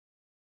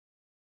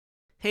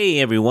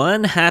Hey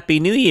everyone, Happy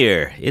New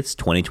Year! It's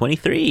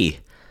 2023.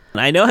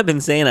 I know I've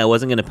been saying I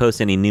wasn't going to post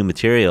any new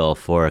material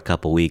for a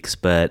couple weeks,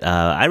 but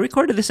I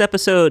recorded this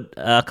episode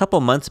a couple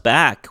months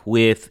back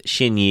with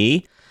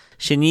XinYi.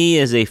 XinYi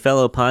is a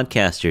fellow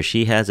podcaster.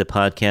 She has a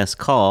podcast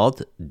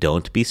called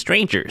Don't Be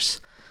Strangers.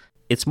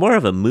 It's more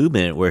of a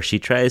movement where she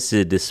tries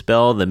to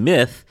dispel the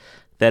myth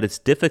that it's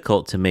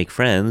difficult to make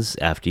friends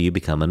after you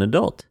become an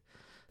adult.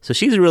 So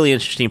she's a really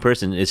interesting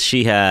person.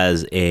 She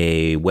has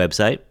a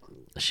website.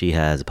 She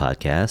has a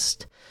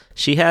podcast.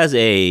 She has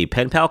a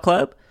pen pal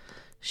club.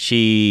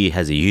 She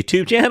has a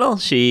YouTube channel.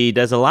 She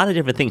does a lot of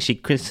different things. She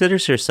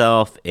considers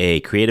herself a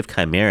creative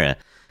chimera,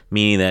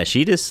 meaning that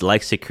she just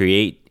likes to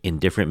create in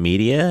different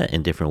media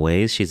in different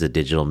ways. She's a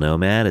digital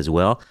nomad as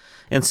well.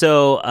 And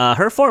so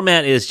her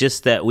format is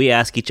just that we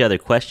ask each other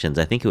questions.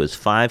 I think it was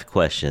 5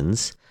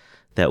 questions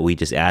that we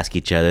just ask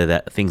each other,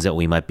 that things that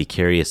we might be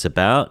curious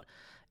about.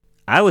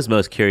 I was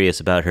most curious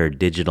about her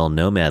digital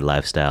nomad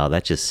lifestyle.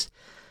 That just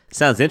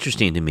sounds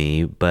interesting to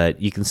me,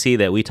 but you can see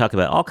that we talk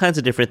about all kinds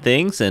of different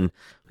things, and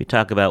we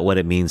talk about what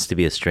it means to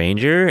be a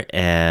stranger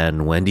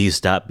and when do you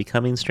stop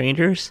becoming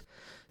strangers.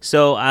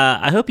 So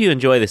I hope you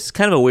enjoy this. It's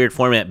kind of a weird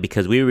format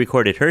because we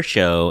recorded her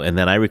show and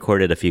then I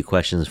recorded a few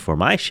questions for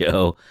my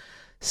show.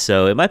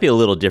 So it might be a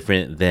little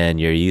different than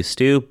you're used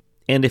to.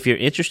 And if you're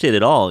interested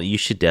at all, you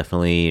should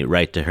definitely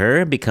write to her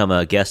and become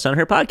a guest on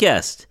her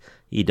podcast.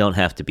 You don't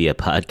have to be a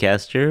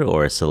podcaster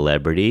or a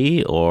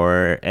celebrity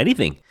or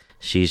anything.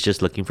 She's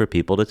just looking for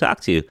people to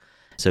talk to.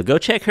 So go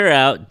check her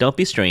out. Don't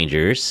Be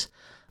Strangers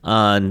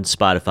on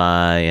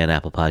Spotify and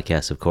Apple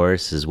Podcasts, of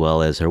course, as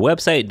well as her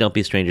website,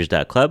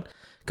 don'tbestrangers.club.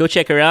 Go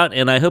check her out,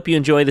 and I hope you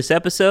enjoy this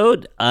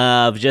episode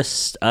of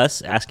just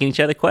us asking each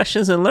other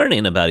questions and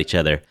learning about each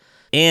other.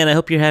 And I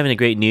hope you're having a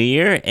great new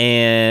year,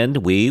 and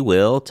we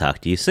will talk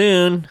to you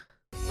soon.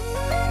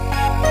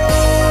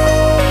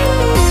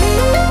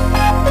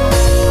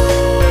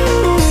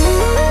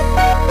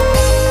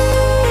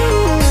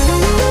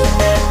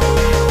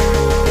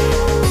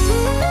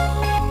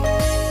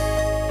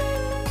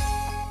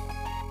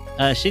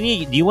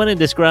 XinYi, do you want to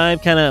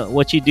describe kind of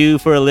what you do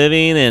for a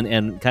living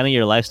and kind of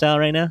your lifestyle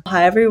right now?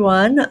 Hi,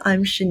 everyone.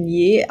 I'm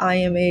XinYi. I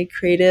am a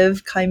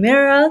creative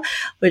chimera,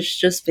 which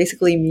just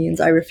basically means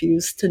I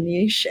refuse to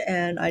niche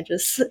and I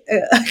just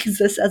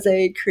exist as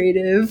a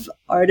creative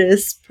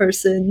artist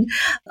person.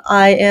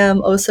 I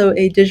am also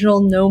a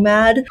digital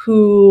nomad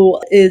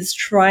who is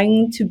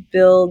trying to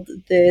build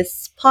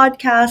this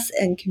podcast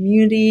and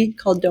community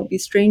called Don't Be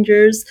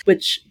Strangers,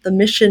 which the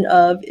mission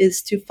of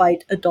is to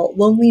fight adult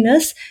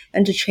loneliness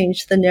and to change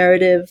the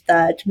narrative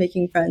that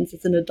making friends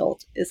as an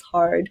adult is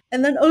hard.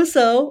 And then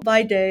also,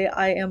 by day,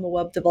 I am a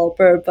web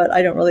developer, but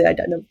I don't really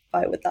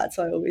identify with that,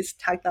 so I always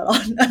tag that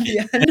on at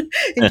the end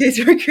in case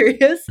you're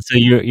curious. So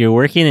you're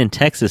working in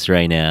Texas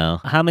right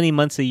now. How many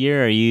months a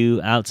year are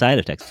you outside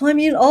of Texas? Well, I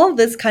mean, all of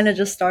this kind of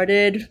just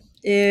started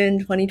in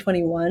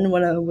 2021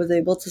 when I was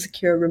able to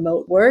secure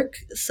remote work.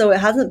 So it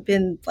hasn't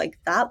been like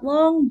that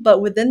long,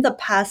 but within the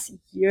past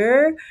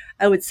year,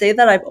 I would say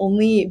that I've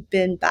only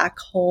been back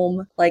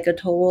home like a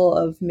total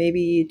of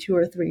maybe 2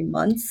 or 3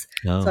 months.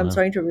 So I'm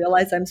starting to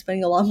realize I'm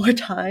spending a lot more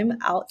time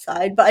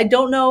outside, but I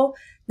don't know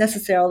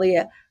necessarily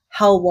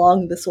how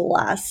long this will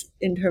last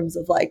in terms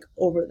of like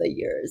over the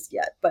years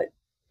yet. But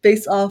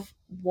based off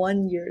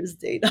 1 year's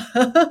data,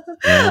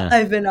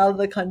 I've been out of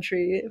the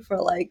country for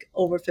like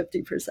over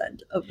 50%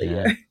 of the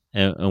year.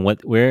 And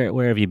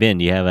where have you been?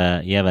 Do you have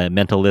a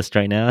mental list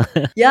right now?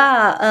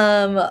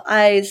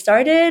 I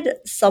started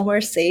somewhere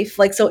safe.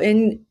 Like, so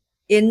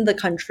in the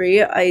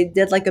country, I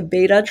did like a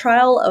beta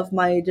trial of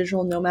my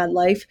digital nomad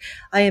life.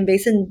 I am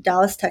based in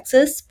Dallas,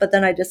 Texas, but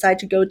then I decided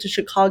to go to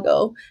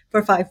Chicago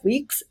for 5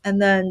 weeks. And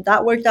then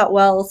that worked out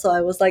well. So I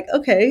was like,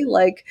 okay,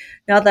 like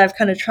now that I've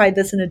kind of tried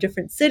this in a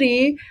different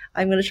city,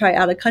 I'm going to try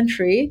out of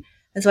country.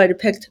 And so I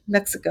picked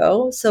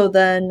Mexico. So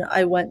then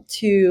I went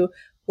to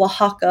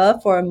Oaxaca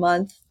for a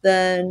month,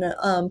 then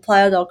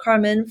Playa del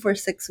Carmen for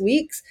 6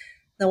 weeks,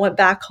 then went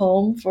back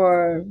home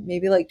for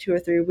maybe like 2 or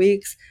 3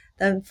 weeks,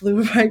 then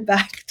flew right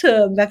back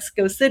to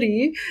Mexico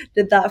City,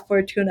 did that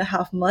for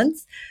 2.5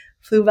 months,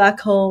 flew back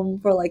home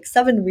for like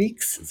 7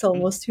 weeks, so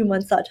almost 2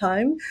 months that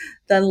time,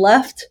 then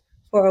left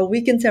for a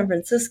week in San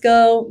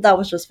Francisco. That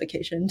was just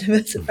vacation to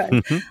visit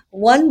friends.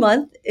 1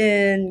 month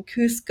in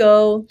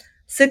Cusco,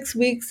 6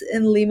 weeks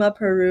in Lima,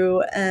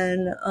 Peru,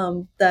 and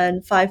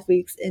then 5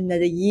 weeks in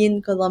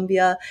Medellin,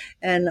 Colombia.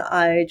 And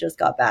I just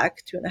got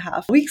back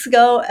 2.5 weeks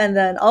ago, and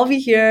then I'll be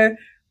here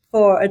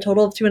for a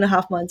total of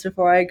 2.5 months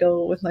before I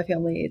go with my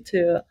family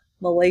to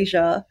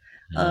Malaysia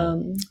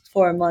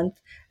for a month.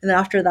 And then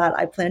after that,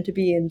 I plan to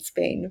be in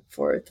Spain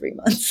for 3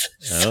 months.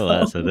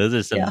 Wow. So those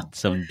are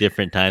some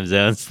different time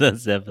zones.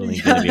 That's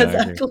definitely going to be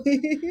harder.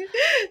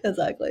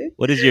 Exactly.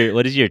 What does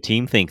your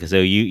team think? So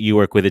you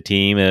work with a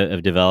team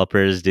of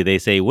developers. Do they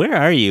say, "Where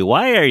are you?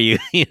 Why are you?"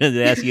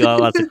 They ask you all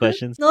lots of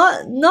questions.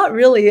 Not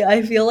really.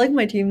 I feel like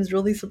my team is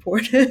really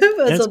supportive,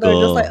 and so they're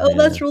just like, "Oh,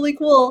 that's really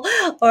cool,"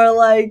 or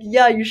like,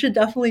 "Yeah, you should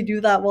definitely do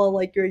that while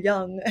like you're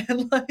young,"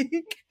 and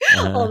like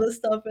all this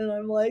stuff. And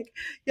I'm like,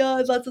 "Yeah,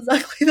 That's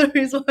exactly the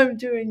reason why I'm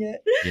doing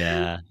it.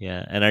 Yeah,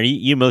 yeah. And are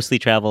you mostly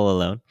travel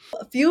alone?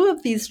 A few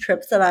of these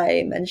trips that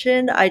I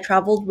mentioned, I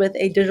traveled with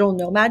a digital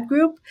nomad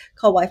group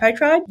called Wi-Fi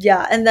Tribe.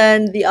 Yeah, and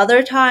then the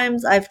other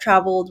times I've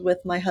traveled with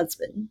my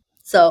husband.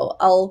 So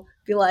I'll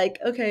be like,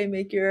 okay,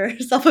 make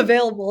yourself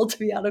available to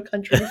be out of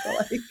country for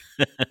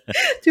like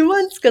 2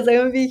 months because I'm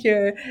gonna be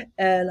here.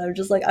 And I'm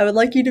just like, I would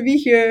like you to be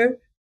here,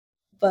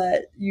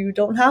 but you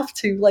don't have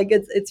to. Like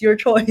it's your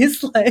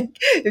choice, like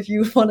if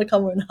you want to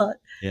come or not.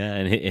 Yeah,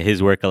 and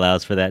his work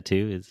allows for that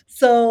too. Is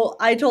So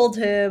I told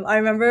him, I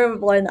remember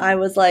when I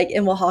was like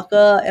in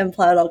Oaxaca and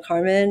Playa del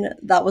Carmen,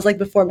 that was like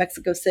before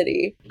Mexico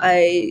City.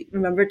 I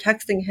remember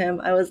texting him,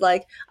 I was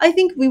like, I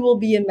think we will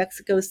be in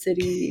Mexico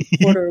City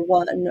quarter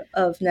 1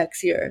 of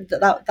next year,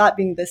 that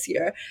being this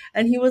year.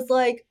 And he was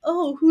like,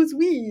 oh, who's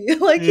we?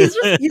 Like he's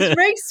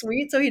very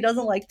sweet, so he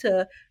doesn't like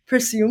to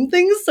presume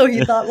things. So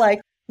he thought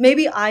like,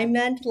 maybe I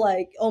meant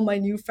like, oh, my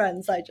new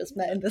friends I just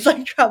met in this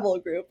like travel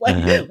group, like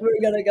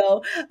we're gonna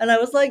go. And I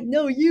was like,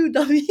 no, you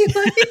dummy,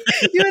 like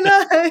you and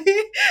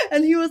I.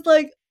 And he was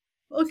like,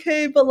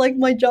 okay, but like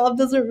my job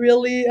doesn't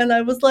really. And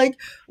I was like,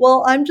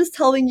 well, I'm just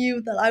telling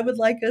you that I would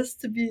like us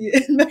to be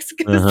in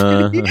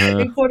Mexico City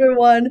in quarter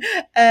 1.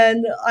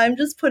 And I'm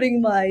just putting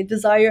my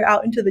desire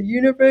out into the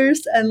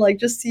universe and like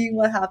just seeing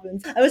what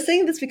happens. I was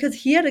saying this because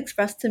he had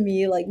expressed to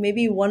me like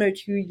maybe 1 or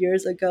 2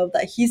 years ago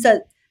that he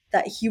said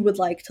that he would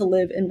like to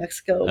live in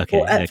Mexico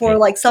for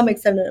like some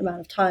extended amount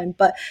of time.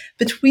 But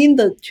between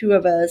the two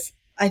of us,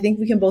 I think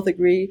we can both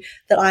agree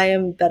that I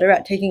am better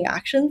at taking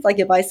actions. Like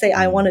if I say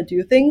I want to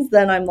do things,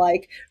 then I'm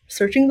like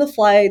searching the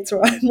flights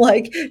or I'm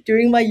like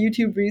doing my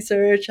YouTube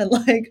research and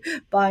like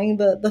buying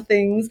the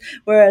things.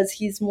 Whereas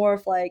he's more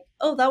of like,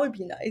 oh, that would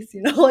be nice.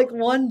 You know, like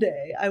one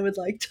day I would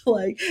like to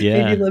like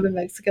maybe live in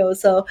Mexico.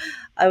 So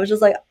I was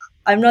just like,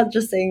 I'm not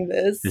just saying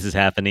this. This is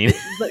happening.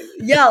 But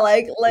yeah,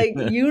 like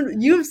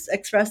you've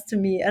expressed to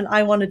me and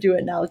I want to do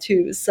it now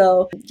too.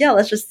 So yeah,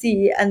 let's just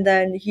see. And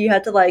then he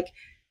had to like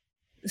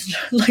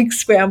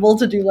scramble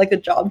to do like a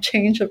job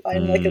change and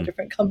find like a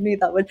different company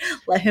that would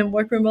let him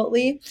work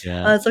remotely.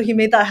 So he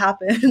made that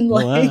happen.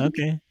 Like, wow,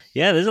 okay.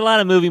 Yeah, there's a lot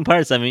of moving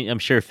parts. I mean, I'm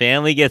sure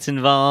family gets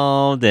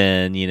involved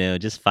and,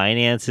 just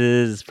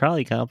finances. It's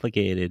probably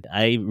complicated.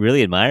 I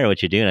really admire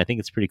what you're doing. I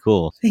think it's pretty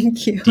cool.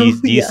 Thank you. Do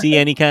you see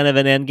any kind of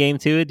an end game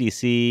to it? Do you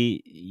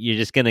see you're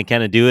just going to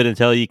kind of do it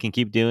until you can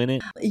keep doing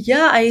it?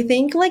 Yeah, I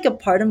think like a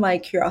part of my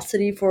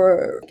curiosity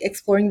for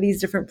exploring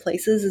these different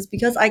places is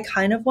because I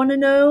kind of want to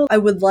know. I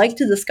would like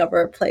to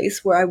discover a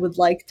place where I would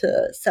like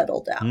to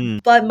settle down.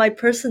 But my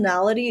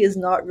personality is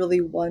not really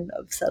one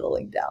of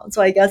settling down.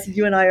 So I guess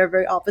you and I are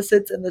very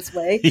opposites in this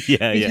way.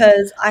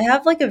 Because I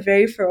have like a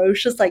very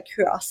ferocious like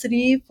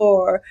curiosity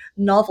for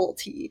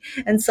novelty.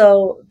 And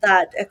so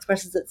that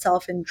expresses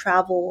itself in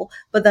travel,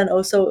 but then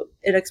also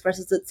it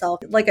expresses itself.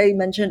 Like I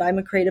mentioned, I'm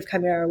a creative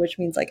chimera, which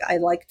means like I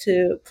like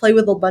to play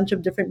with a bunch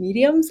of different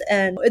mediums.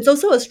 And it's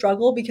also a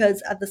struggle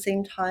because at the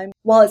same time,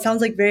 while it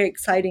sounds like very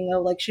exciting,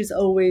 oh, like she's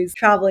always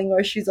traveling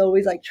or she's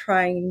always like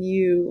trying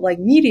new like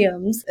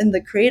mediums in the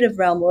creative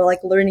realm or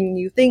like learning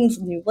new things,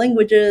 new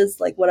languages,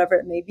 like whatever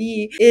it may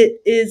be, it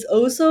is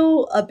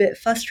also a bit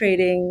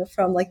frustrating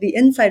from like the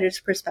insider's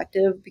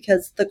perspective,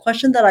 because the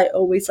question that I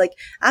always like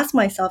ask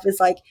myself is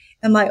like,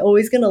 am I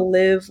always going to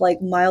live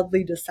like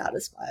mildly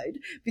dissatisfied?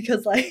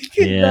 Because like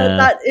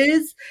that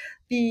is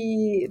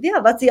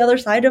that's the other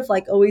side of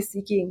like always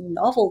seeking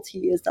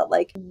novelty, is that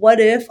like, what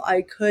if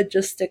I could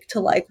just stick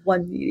to like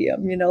one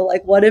medium,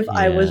 like what if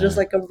I was just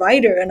like a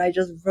writer and I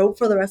just wrote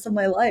for the rest of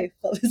my life?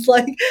 But it's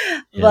like,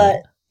 but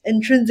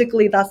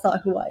intrinsically that's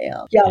not who I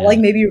am. Like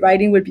maybe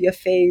writing would be a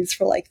phase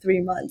for like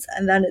 3 months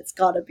and then it's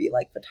gotta be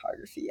like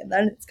photography and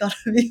then it's gotta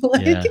be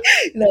like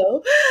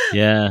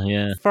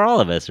for all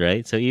of us,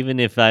 right? So even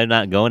if I'm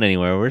not going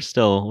anywhere, we're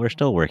still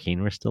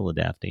working, we're still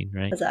adapting,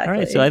 right? Exactly. All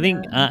right, so I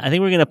think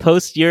we're gonna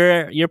post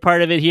your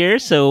part of it here.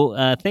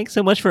 So thanks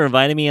so much for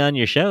inviting me on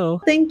your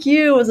show. Thank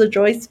you. It was a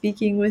joy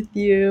speaking with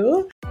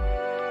you.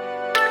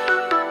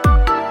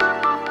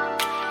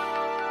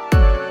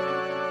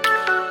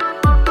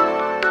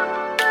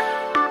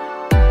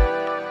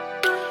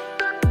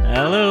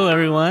 Hello,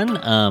 everyone.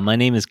 My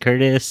name is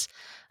Curtis.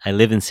 I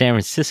live in San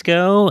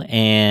Francisco,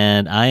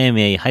 and I am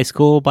a high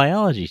school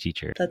biology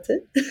teacher. That's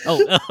it?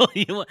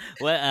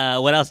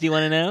 What else do you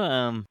want to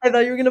know? I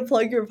thought you were going to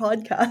plug your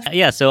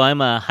podcast. So I'm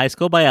a high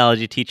school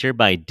biology teacher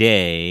by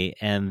day,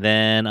 and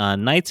then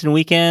on nights and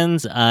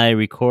weekends, I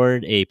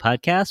record a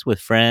podcast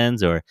with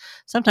friends or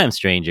sometimes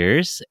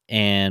strangers,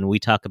 and we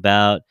talk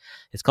about,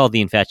 it's called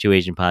the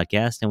Infatuasian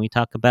Podcast, and we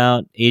talk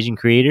about Asian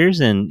creators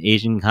and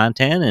Asian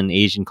content and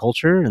Asian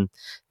culture and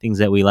things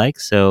that we like.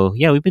 So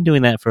yeah, we've been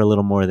doing that for a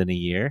little more than a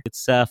year.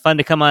 It's fun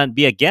to come on,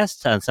 be a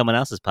guest on someone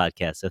else's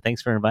podcast. So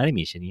thanks for inviting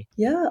me, XinYi.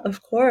 Yeah,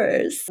 of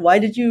course. Why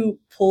did you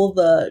pull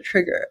the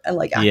trigger and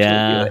like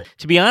actually do it?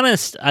 To be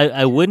honest,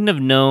 I wouldn't have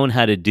known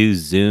how to do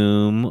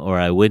Zoom, or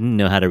I wouldn't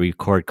know how to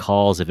record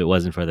calls if it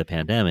wasn't for the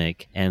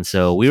pandemic. And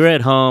so we were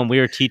at home, we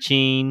were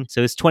teaching.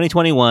 So it's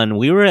 2021.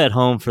 We were at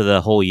home for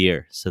the whole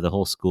year. So the whole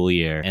whole school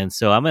year. And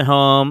so I'm at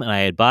home and I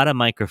had bought a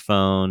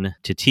microphone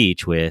to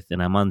teach with,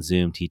 and I'm on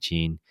Zoom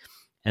teaching.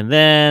 And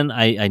then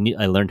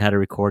I learned how to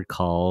record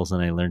calls,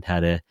 and I learned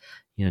how to,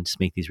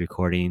 just make these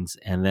recordings.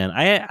 And then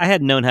I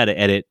had known how to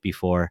edit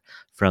before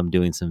from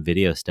doing some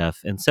video stuff.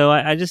 And so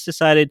I just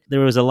decided there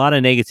was a lot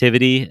of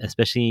negativity,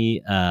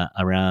 especially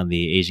around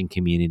the Asian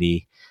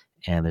community.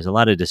 And there's a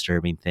lot of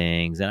disturbing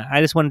things. And I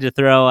just wanted to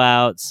throw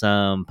out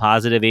some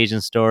positive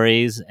Asian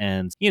stories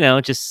and,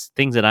 just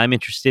things that I'm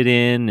interested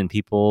in and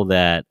people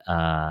that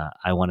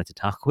I wanted to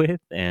talk with.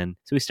 And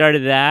so we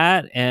started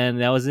that, and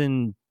that was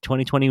in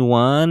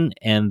 2021.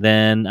 And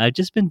then I've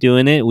just been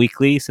doing it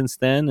weekly since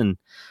then. And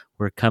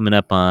we're coming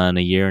up on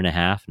a year and a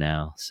half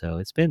now. So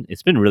it's been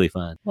really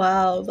fun.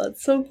 Wow,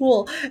 that's so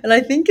cool. And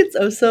I think it's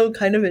also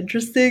kind of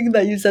interesting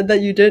that you said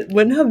that you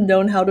wouldn't have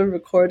known how to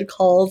record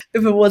calls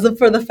if it wasn't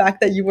for the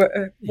fact that you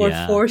were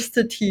Yeah. forced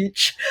to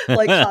teach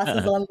like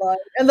classes online,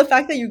 and the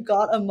fact that you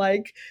got a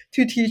mic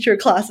to teach your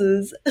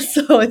classes.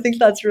 So I think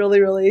that's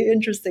really, really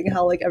interesting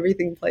how like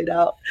everything played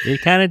out.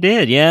 It kind of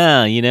did,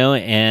 yeah,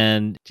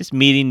 and just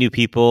meeting new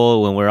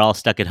people when we're all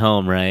stuck at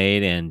home,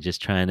 right? And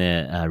just trying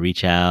to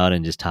reach out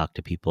and just talk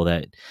to people that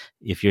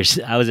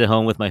I was at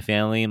home with my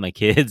family and my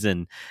kids,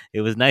 and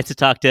it was nice to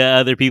talk to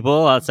other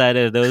people outside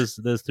of those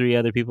three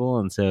other people,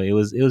 and so it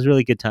was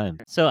really good time.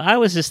 So I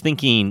was just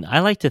thinking, I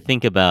like to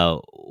think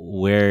about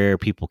where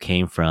people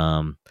came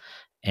from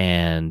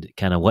and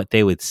kind of what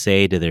they would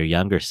say to their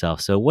younger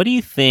self. So, what do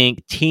you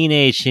think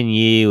teenage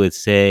XinYi would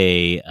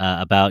say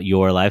about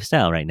your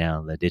lifestyle right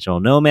now, the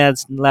digital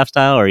nomads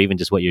lifestyle, or even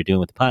just what you're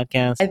doing with the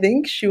podcast? I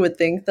think she would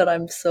think that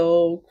I'm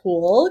so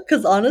cool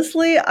because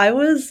honestly, I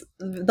was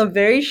the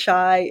very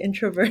shy,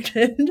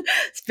 introverted,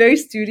 very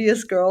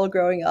studious girl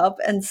growing up.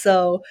 And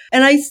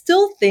I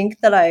still think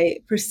that I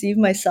perceive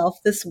myself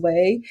this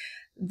way,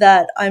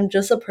 that I'm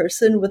just a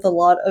person with a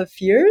lot of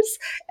fears.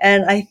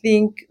 And I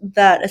think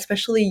that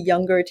especially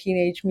younger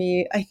teenage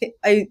me,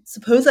 I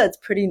suppose that it's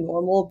pretty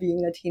normal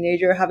being a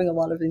teenager, having a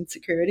lot of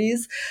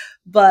insecurities,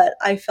 but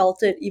I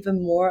felt it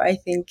even more, I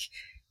think,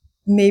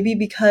 maybe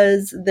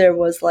because there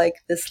was like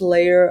this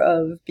layer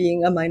of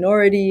being a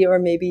minority, or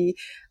maybe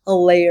a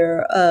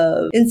layer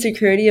of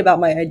insecurity about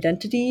my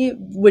identity,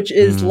 which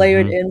is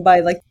layered Mm-hmm. in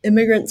by like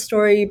immigrant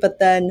story, but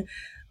then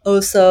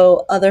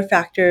also other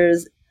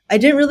factors. I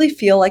didn't really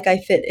feel like I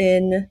fit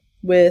in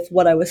with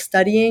what I was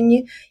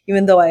studying,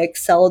 even though I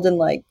excelled in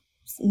like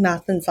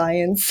math and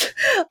science.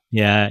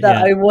 Yeah, That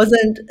yeah. I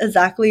wasn't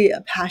exactly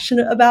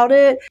passionate about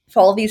it.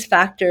 For all these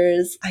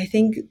factors, I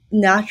think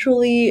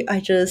naturally I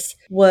just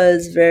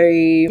was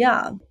very,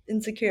 yeah,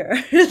 insecure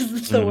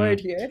is the Mm-hmm. word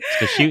here.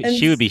 So And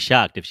she would be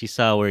shocked if she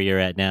saw where you're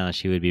at now.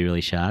 She would be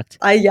really shocked.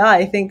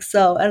 I think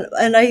so.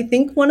 And I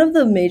think one of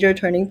the major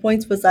turning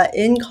points was that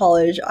in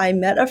college I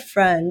met a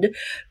friend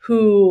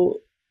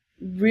who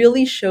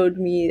really showed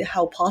me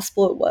how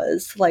possible it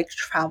was to like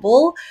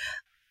travel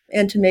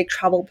and to make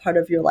travel part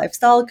of your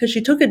lifestyle, because she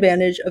took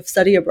advantage of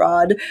study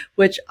abroad,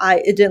 which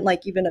it didn't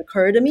like even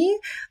occur to me.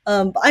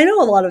 But I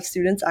know a lot of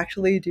students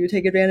actually do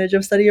take advantage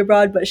of study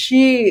abroad, but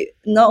she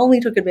not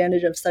only took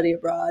advantage of study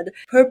abroad,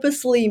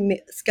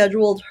 purposely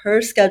scheduled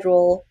her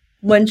schedule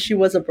when she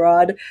was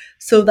abroad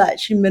so that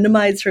she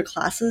minimized her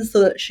classes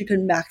so that she could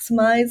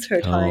maximize her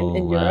time Oh,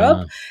 in Europe.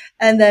 wow.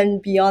 And then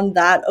beyond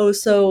that,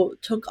 also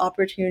took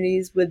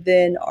opportunities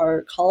within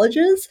our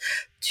colleges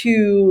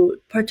to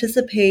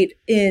participate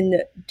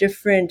in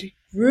different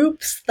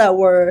groups that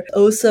were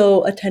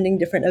also attending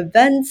different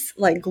events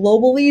like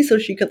globally, so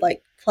she could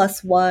like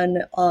plus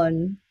one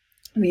on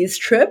these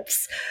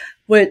trips,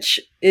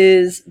 which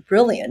is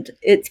brilliant.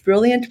 It's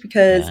brilliant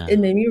because Yeah. it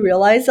made me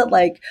realize that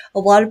like a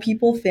lot of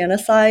people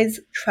fantasize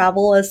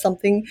travel as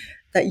something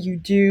that you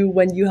do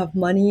when you have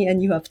money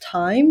and you have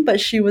time, but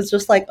she was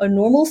just like a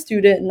normal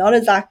student, not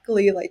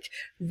exactly like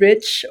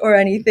rich or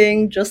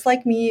anything, just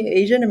like me,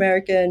 Asian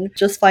American,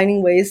 just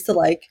finding ways to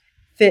like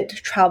fit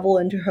travel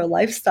into her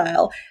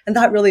lifestyle. And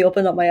that really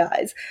opened up my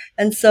eyes.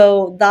 And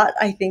so that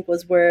I think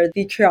was where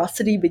the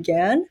curiosity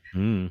began.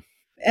 Mm.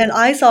 And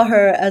I saw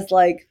her as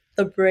like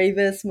the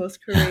bravest,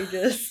 most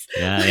courageous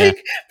Yeah, yeah.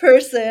 like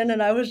person,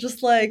 and I was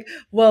just like,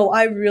 whoa,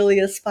 I really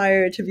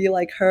aspire to be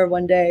like her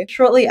one day.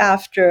 Shortly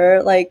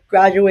after like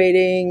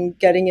graduating,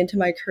 getting into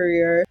my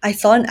career, I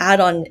saw an ad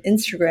on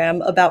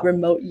Instagram about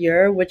Remote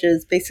Year, which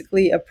is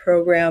basically a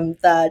program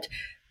that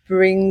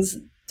brings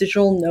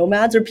digital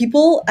nomads or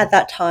people at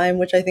that time,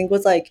 which I think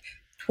was like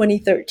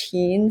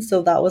 2013,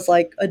 so that was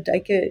like a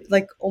decade,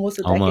 like almost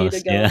a decade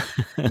Almost, ago. yeah.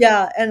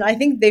 Yeah, and I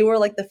think they were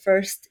like the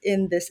first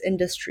in this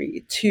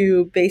industry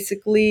to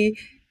basically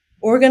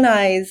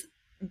organize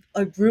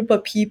a group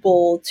of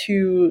people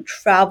to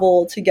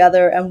travel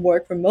together and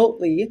work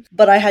remotely.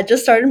 But I had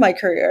just started my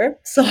career,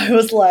 so I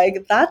was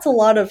like, that's a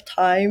lot of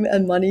time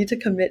and money to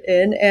commit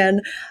in,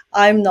 and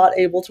I'm not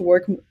able to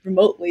work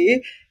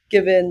remotely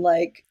given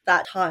like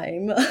that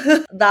time.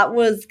 That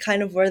was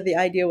kind of where the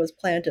idea was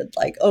planted,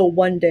 like, oh,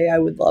 one day I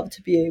would love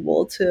to be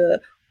able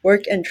to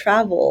work and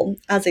travel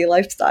as a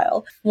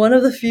lifestyle. One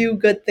of the few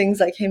good things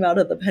that came out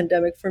of the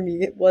pandemic for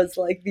me was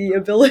like the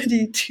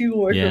ability to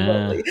work Yeah.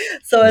 remotely.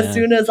 So as Yeah.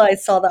 soon as I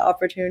saw that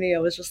opportunity, I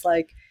was just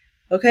like,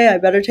 okay, I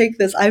better take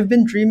this. I've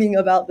been dreaming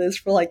about this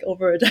for like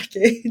over a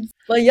decade.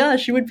 But yeah,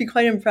 she would be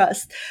quite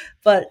impressed.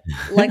 But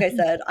like I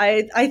said,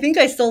 I think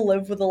I still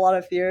live with a lot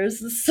of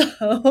fears.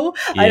 So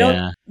I don't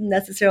Yeah.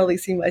 necessarily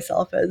see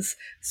myself as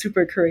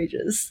super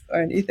courageous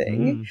or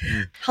anything.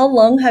 Mhm. How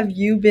long have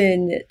you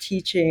been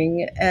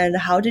teaching and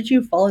how did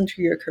you fall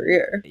into your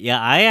career?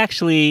 Yeah, I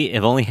actually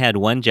have only had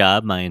one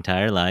job my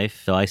entire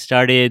life. So I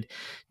started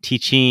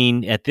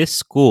teaching at this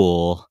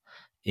school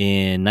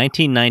in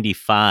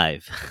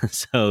 1995.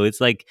 So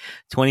it's like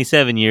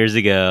 27 years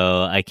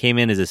ago. I came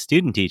in as a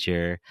student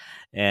teacher.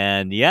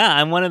 And yeah,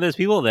 I'm one of those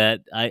people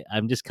that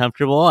I'm just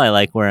comfortable. I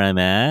like where I'm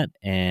at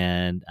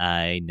and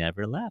I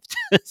never left.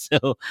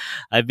 So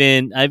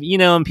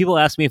and people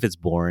ask me if it's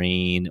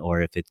boring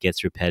or if it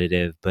gets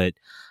repetitive, but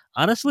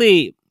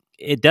honestly,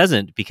 it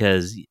doesn't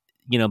because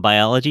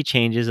biology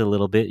changes a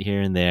little bit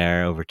here and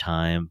there over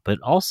time, but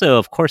also,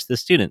 of course, the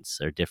students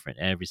are different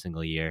every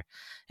single year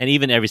and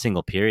even every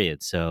single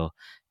period. So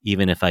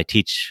even if I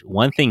teach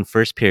one thing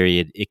first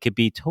period, it could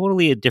be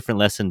totally a different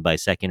lesson by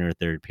second or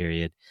third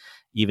period,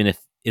 even if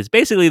it's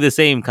basically the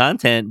same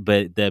content,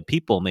 but the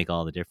people make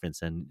all the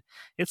difference. And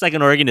it's like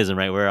an organism,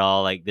 right? We're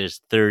all like, there's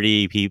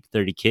 30 people,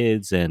 30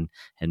 kids and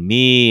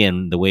me,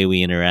 and the way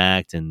we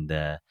interact and,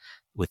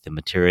 with the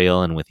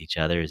material and with each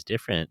other is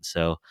different.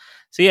 So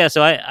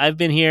I've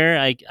been here.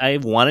 I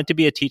wanted to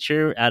be a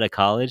teacher out of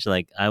college.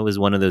 Like I was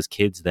one of those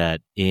kids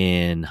that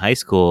in high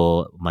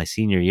school, my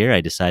senior year, I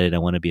decided I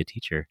want to be a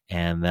teacher.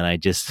 And then I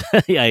just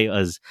I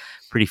was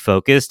pretty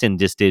focused and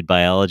just did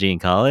biology in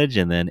college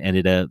and then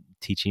ended up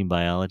teaching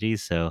biology.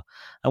 So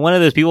I'm one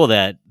of those people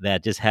that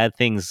just had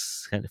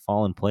things kind of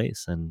fall in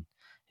place and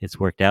it's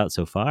worked out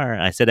so far.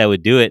 I said I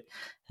would do it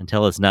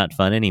until it's not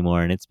fun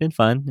anymore and it's been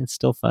fun. It's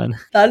still fun.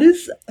 That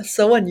is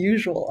so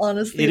unusual,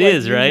 honestly, It like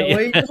is, you right?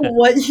 knowing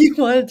what you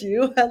want to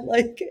do at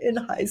like in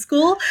high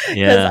school. Because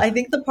Yeah. I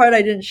think the part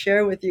I didn't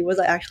share with you was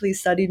I actually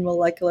studied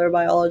molecular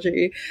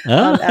biology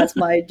Oh, as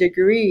my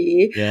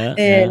degree yeah,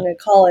 yeah. in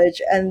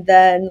college. And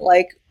then,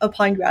 like,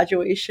 upon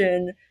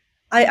graduation,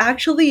 I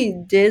actually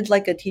did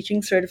like a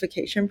teaching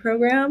certification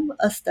program,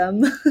 a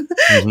STEM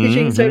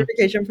teaching Mhm, mhm.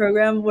 certification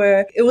program,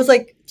 where it was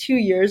like 2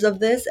 years of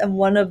this. And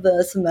one of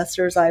the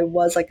semesters I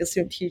was like a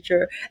student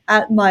teacher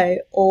at my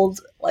old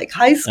like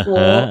high Uh-huh, school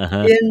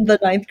uh-huh. in the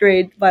ninth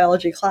grade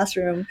biology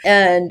classroom.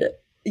 And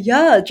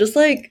yeah, just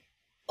like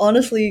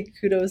honestly,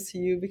 kudos to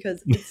you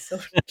because it's so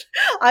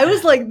I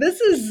was like, this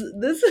is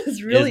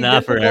It's really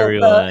not for difficult.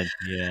 everyone.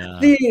 Yeah.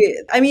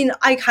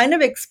 I kind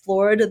of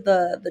explored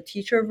the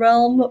teacher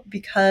realm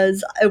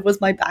because it was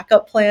my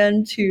backup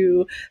plan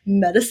to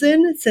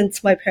medicine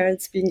since my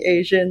parents being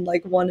Asian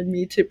like wanted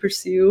me to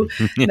pursue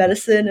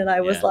medicine and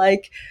I was Yeah.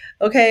 like,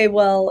 okay,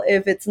 well,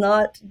 if it's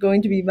not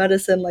going to be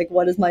medicine, like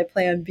what is my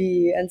plan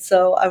B? And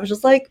so I was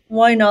just like,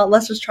 why not?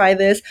 Let's just try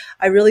this.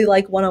 I really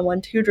like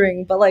one-on-one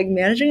tutoring, but like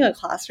managing a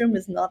classroom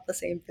is not the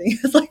same thing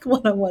as like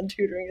one-on-one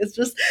tutoring. It's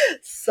just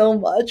so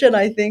much. And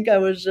I think I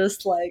was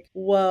just like,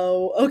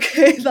 whoa,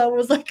 okay, that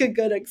was like a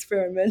good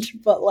experiment,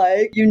 but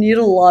like you need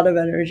a lot of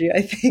energy,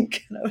 I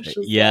think. And I was just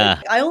like,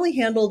 Yeah. I only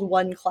handled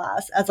one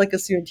class as like a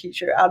student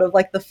teacher out of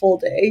like the full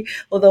day,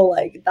 although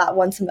like that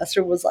one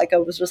semester was like I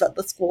was just at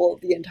the school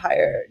the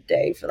entire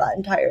day for that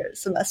entire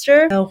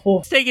semester. Oh,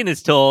 It's taking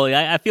its toll.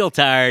 I feel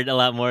tired a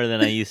lot more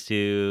than I used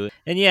to.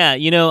 And yeah,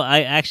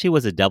 I actually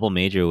was a double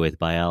major with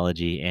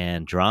biology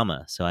and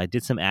drama. So I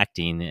did some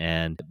acting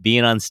and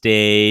being on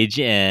stage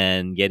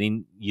and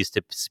getting used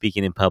to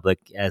speaking in public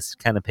has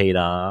kind of paid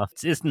off.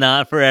 It's just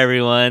not for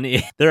everyone.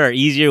 There are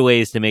easier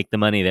ways to make the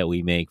money that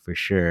we make for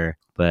sure.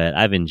 But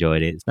I've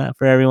enjoyed it. It's not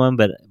for everyone,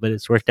 but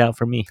it's worked out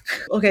for me.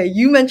 okay,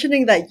 you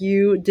mentioning that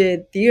you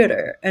did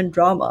theater and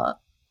drama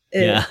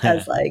Yeah.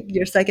 as like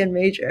your second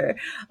major,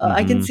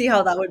 I can Hmm. see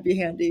how that would be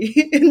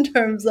handy in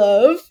terms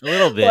of A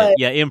little bit. like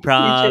Yeah,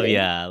 improv. teaching.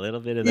 Yeah, a little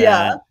bit of that.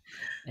 Yeah.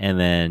 And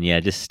then, yeah,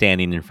 just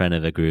standing in front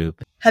of a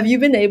group. Have you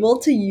been able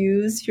to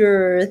use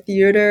your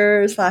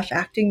theater slash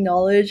acting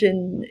knowledge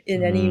in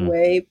any Mm,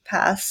 way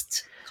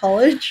past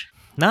college?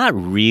 not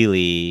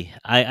really.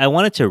 I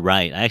wanted to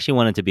write. I actually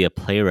wanted to be a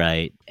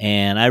playwright.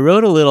 And I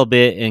wrote a little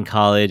bit in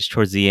college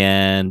towards the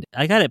end.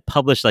 I got it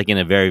published like in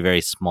a very,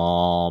 very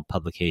small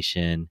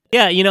publication.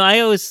 Yeah, I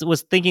always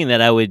was thinking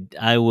that I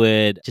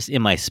would just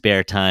in my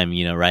spare time,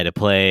 write a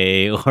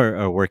play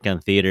or work on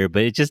theater,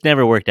 but it just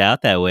never worked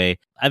out that way.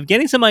 I'm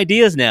getting some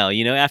ideas now,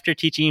 after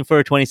teaching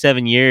for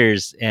 27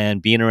 years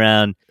and being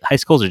around high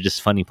schools are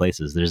just funny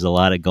places. There's a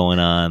lot of going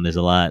on. There's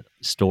a lot of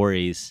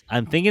stories.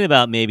 I'm thinking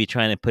about maybe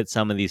trying to put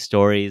some of these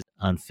stories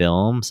on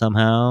film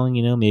somehow,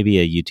 maybe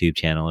a YouTube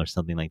channel or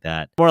something like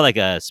that. More like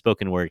a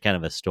spoken word, kind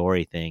of a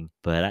story thing.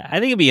 But I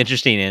think it'd be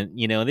interesting,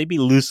 and they'd be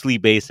loosely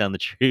based on the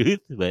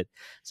truth. But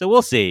so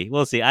we'll see.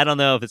 We'll see. I don't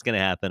know if it's going to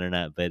happen or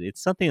not, but it's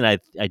something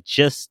that I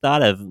just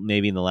thought of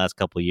maybe in the last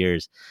couple of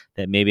years,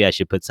 that maybe I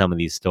should put some of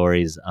these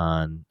stories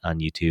on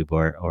YouTube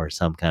or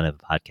some kind of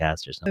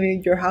podcast or I something.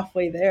 mean, you're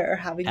halfway there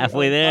having your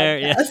Halfway own there,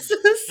 yeah. podcast.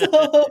 So,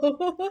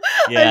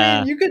 I mean,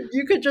 Yeah,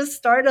 you could just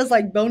start as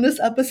like bonus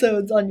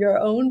episodes on your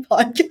own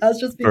podcast,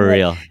 just being for like,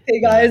 real. "Hey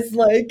Yeah. guys,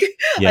 like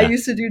I Yeah.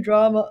 used to do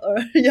drama," or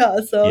yeah.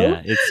 So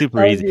Yeah, it's super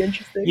that would easy. be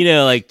interesting.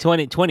 Like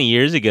 20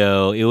 years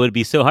ago, it would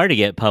be so hard to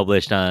get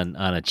published on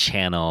a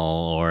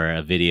channel or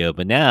a video,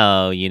 but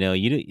now,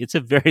 it's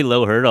a very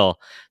low hurdle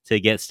to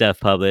get stuff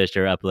published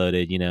or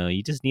uploaded.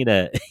 You just need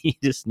you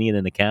just need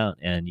an account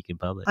and you can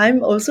publish.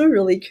 I'm also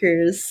really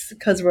curious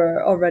because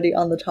we're already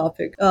on the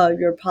topic of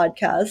your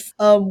podcast.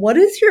 What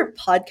is your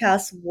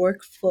podcast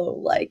workflow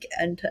like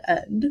end to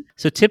end?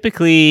 So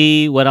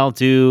typically what I'll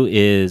do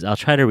is I'll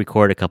try to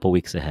record a couple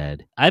weeks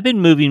ahead. I've been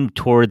moving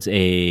towards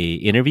a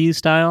interview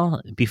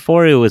style.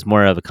 Before it was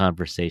more of a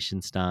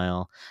conversation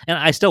style. And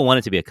I still want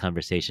it to be a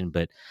conversation,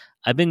 but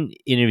I've been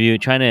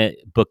trying to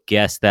book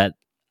guests that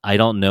I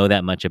don't know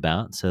that much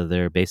about. So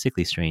they're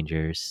basically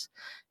strangers.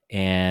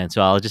 And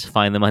so I'll just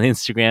find them on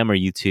Instagram or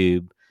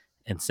YouTube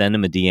and send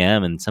them a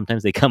DM, and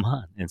sometimes they come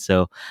on. And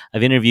so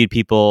I've interviewed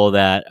people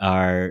that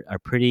are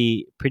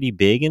pretty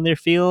big in their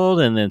field,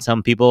 and then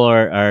some people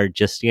are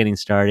just getting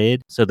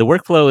started. So the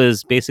workflow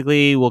is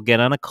basically we'll get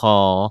on a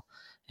call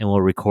and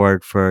we'll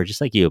record for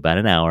just like you about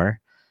an hour,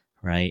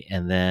 right?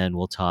 And then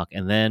we'll talk,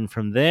 and then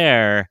from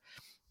there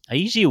I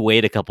usually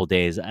wait a couple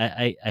days.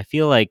 I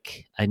feel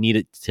like I need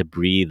it to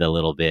breathe a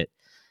little bit.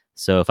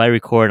 So if I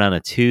record on a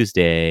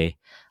Tuesday,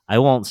 I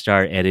won't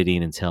start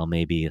editing until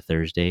maybe a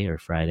Thursday or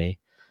Friday,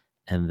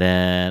 and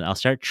then I'll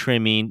start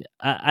trimming.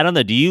 I don't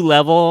know. Do you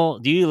level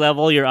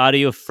your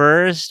audio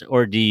first,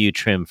 or do you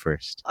trim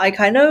first? I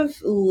kind of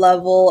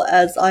level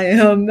as I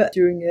am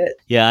doing it.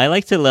 Yeah, I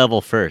like to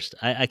level first.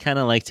 I kind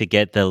of like to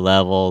get the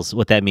levels.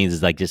 What that means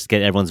is like just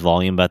get everyone's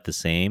volume about the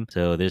same.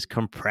 So there's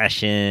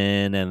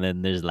compression and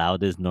then there's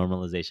loudness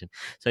normalization.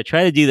 So I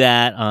try to do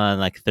that on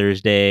like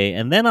Thursday,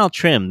 and then I'll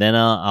trim. Then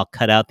I'll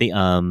cut out the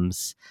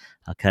ums,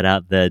 I'll cut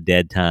out the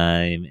dead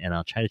time, and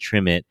I'll try to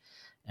trim it.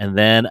 And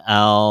then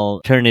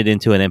I'll turn it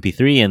into an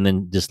MP3 and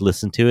then just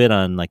listen to it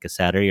on like a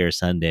Saturday or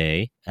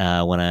Sunday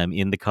when I'm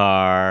in the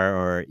car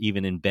or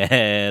even in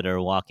bed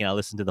or walking. I'll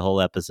listen to the whole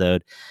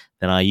episode.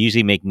 Then I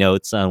usually make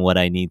notes on what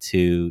I need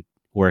to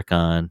work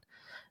on.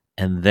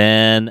 And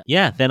then,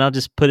 yeah, then I'll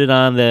just put it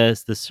on the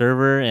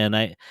server, and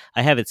I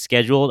have it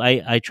scheduled.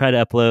 I try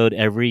to upload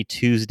every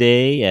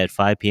Tuesday at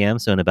 5 p.m.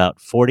 So in about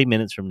 40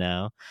 minutes from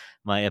now,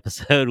 my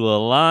episode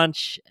will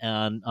launch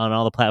on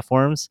all the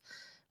platforms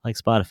like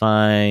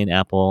Spotify and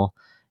Apple.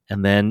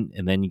 And then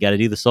you got to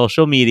do the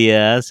social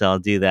media. So I'll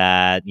do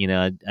that.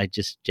 I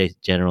just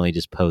generally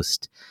just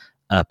post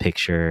a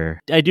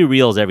picture. I do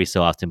reels every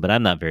so often, but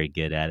I'm not very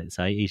good at it.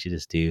 So I usually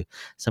just do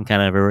some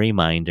kind of a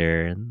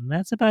reminder, and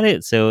that's about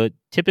it. So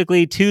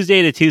typically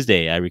Tuesday to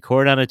Tuesday, I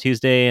record on a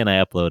Tuesday and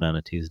I upload on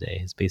a Tuesday.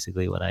 It's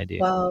basically what I do.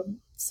 Wow,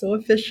 so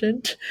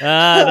efficient.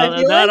 I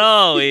feel Not like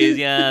always.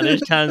 Yeah,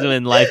 there's times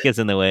when life gets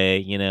in the way.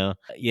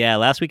 Yeah,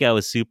 last week I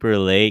was super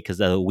late because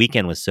the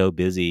weekend was so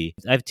busy.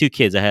 I have two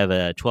kids. I have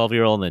a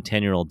 12-year-old and a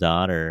 10-year-old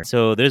daughter.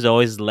 So there's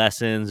always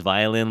lessons,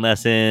 violin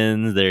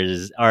lessons,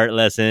 there's art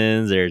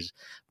lessons, there's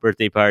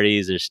birthday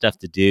parties, there's stuff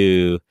to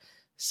do.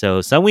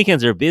 So some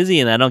weekends are busy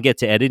and I don't get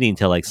to editing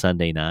till like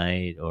Sunday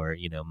night or,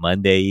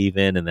 Monday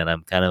even. And then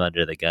I'm kind of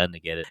under the gun to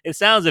get it. It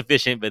sounds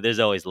efficient, but there's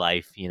always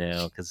life,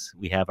 because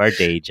we have our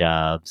day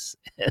jobs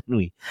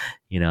and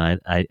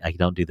I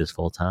don't do this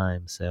full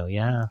time. So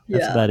yeah,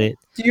 that's yeah. about it.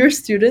 Do your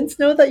students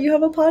know that you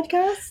have a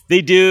podcast?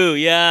 They do,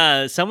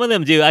 yeah. Some of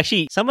them do.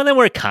 Actually, some of them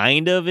were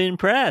kind of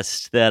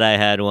impressed that I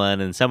had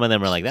one, and some of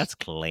them are like, "That's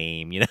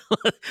lame,"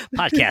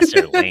 Podcasts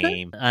are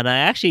lame.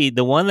 And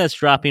the one that's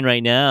dropping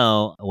right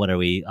now, what are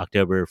we,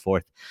 October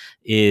 4th,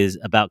 is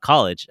about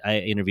college. I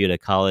interviewed a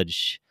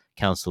college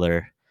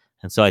counselor.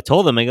 And so I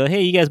told them, I go,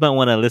 hey, you guys might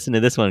want to listen to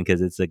this one because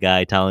it's a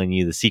guy telling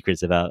you the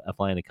secrets about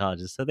applying to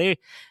colleges. So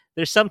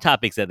there's some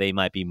topics that they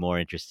might be more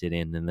interested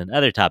in, and then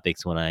other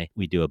topics when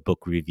we do a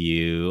book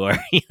review or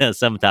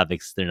some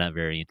topics they're not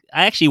very.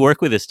 I actually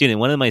work with a student.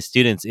 One of my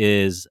students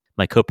is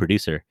my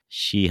co-producer.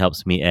 She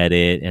helps me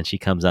edit, and she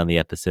comes on the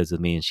episodes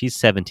with me. And she's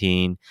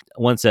 17,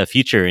 wants a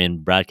future in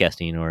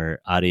broadcasting or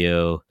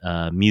audio,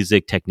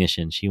 music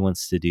technician. She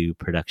wants to do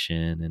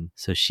production, and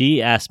so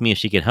she asked me if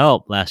she could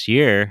help last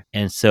year.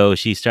 And so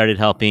she started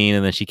helping,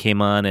 and then she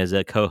came on as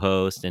a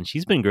co-host, and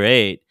she's been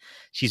great.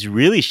 She's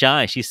really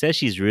shy. She says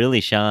she's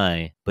really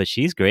shy, but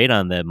she's great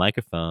on the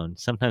microphone.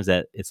 Sometimes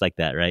it's like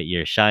that, right?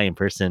 You're shy in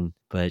person,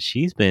 but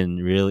she's been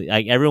really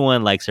like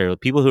everyone likes her.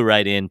 People who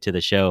write into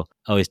the show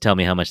always tell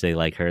me how much they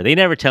like her. They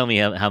never tell me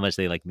how much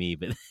they like me,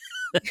 but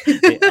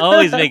They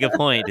always make a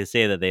point to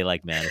say that they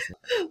like Madison.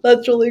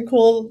 That's really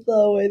cool,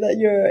 the way that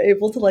you're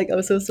able to like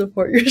also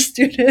support your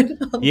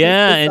student on like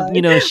Yeah, the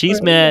and side.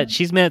 she's Or,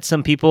 yeah. met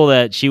some people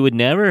that she would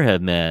never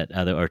have met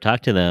or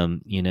talked to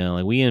them.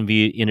 Like we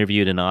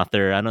interviewed an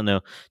author. I don't know.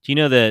 Do you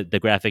know the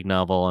graphic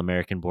novel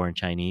American Born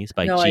Chinese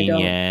by No, I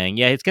don't. XinYi?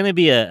 Yeah, it's going to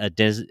be a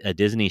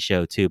Disney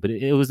show too. But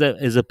it was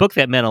a book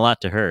that meant a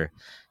lot to her.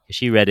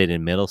 She read it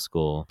in middle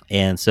school.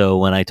 And so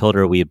when I told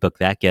her we had booked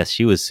that guest,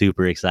 she was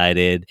super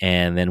excited.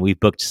 And then we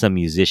booked some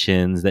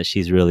musicians that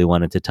she's really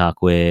wanted to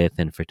talk with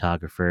and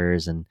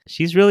photographers. And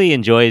she's really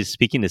enjoyed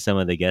speaking to some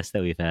of the guests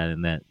that we've had,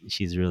 and that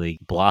she's really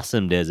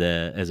blossomed as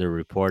a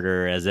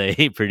reporter, as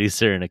a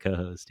producer and a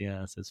co-host.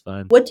 Yeah, so it's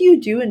fun. What do you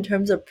do in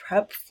terms of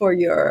prep for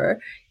your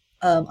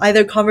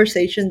either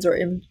conversations or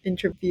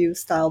interview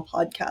style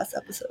podcast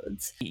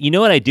episodes? You know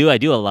what I do? I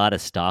do a lot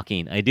of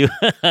stalking. I do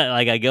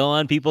like I go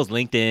on people's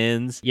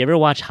LinkedIn's. You ever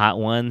watch Hot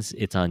Ones?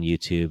 It's on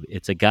YouTube.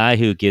 It's a guy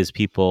who gives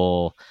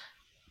people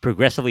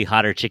progressively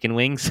hotter chicken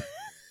wings.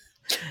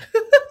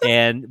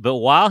 But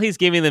while he's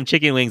giving them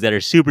chicken wings that are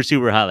super,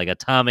 super hot, like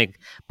atomic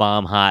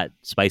bomb hot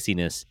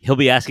spiciness, he'll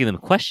be asking them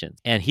questions.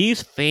 And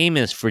he's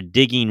famous for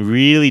digging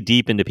really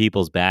deep into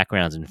people's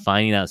backgrounds and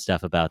finding out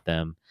stuff about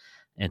them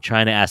and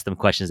trying to ask them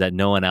questions that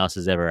no one else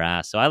has ever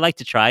asked. So I like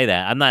to try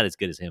that. I'm not as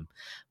good as him,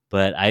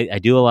 but I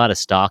do a lot of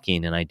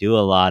stalking and I do a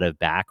lot of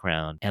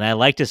background, and I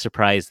like to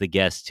surprise the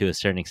guests to a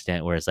certain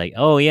extent, where it's like,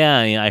 oh yeah,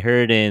 I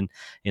heard in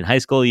high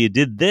school you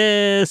did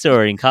this,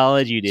 or in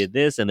college you did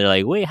this, and they're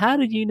like, wait, how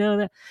did you know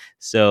that?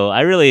 So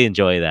I really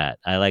enjoy that.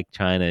 I like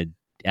trying to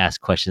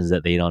ask questions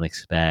that they don't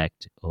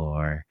expect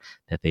or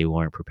that they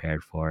weren't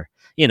prepared for,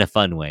 in a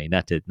fun way,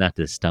 not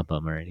to stump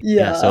them or anything.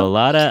 Yeah, so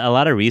Yeah. a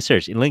lot of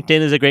research.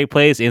 LinkedIn is a great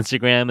place.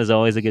 Instagram is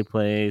always a good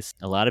place.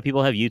 A lot of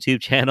people have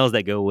YouTube channels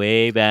that go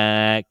way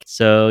back.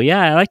 So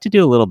yeah, I like to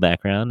do a little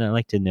background. I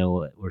like to know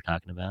what we're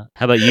talking about.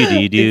 How about you? I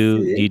see.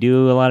 Do you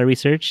do a lot of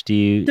research? Do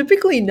you?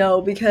 Typically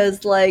no,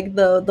 because like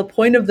the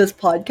point of this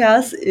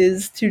podcast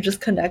is to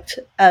just connect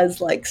as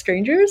like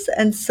strangers,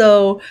 and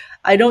so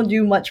I don't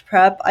do much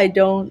prep. I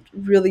don't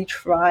really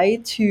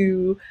try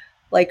to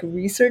like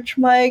research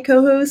my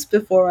co-host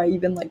before I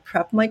even like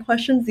prep my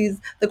questions.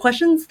 These the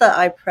questions that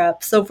I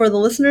prep. So for the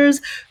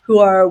listeners who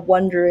are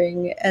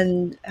wondering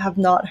and have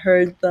not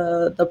heard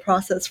the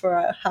process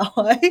for how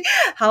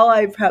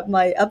I prep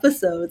my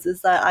episodes,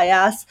 is that I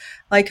ask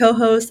my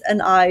co-host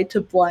and I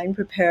to blind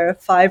prepare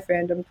 5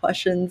 random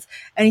questions,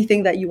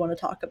 anything that you want to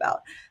talk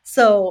about.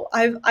 So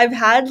I've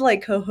had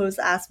like co-hosts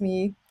ask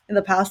me in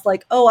the past,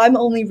 like, oh, I'm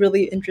only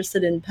really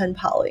interested in pen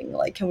paling.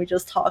 Like, can we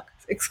just talk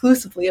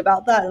exclusively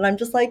about that? And I'm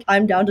just like,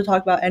 I'm down to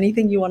talk about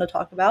anything you want to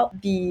talk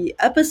about. The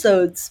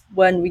episodes,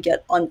 when we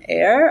get on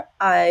air,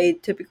 I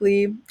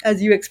typically,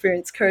 as you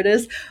experienced,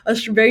 Curtis, a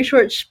very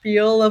short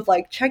spiel of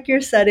like, check your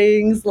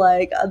settings.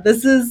 Like,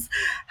 this is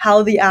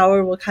how the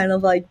hour will kind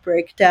of like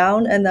break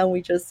down. And then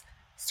we just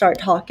start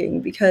talking,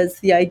 because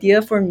the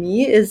idea for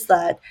me is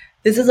that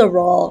this is a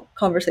raw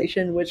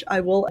conversation, which I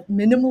will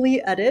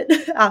minimally edit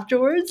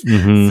afterwards,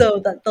 Mm-hmm. so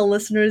that the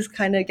listeners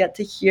kind of get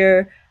to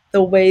hear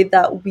the way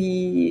that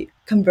we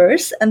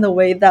converse and the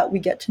way that we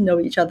get to know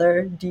each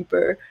other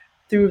deeper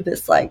through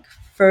this like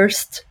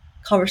first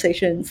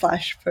conversation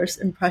slash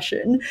first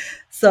impression.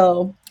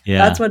 So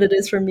that's Yeah. what it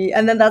is for me.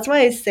 And then that's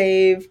why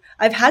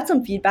I've had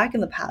some feedback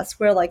in the past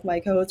where like my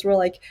co-hosts were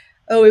like,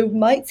 oh, it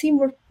might seem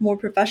more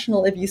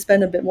professional if you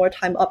spend a bit more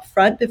time up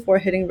front before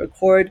hitting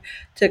record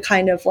to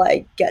kind of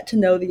like get to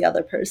know the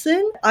other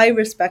person. I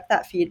respect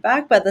that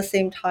feedback, but at the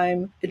same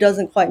time, it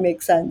doesn't quite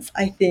make sense,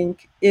 I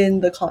think, in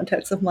the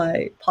context of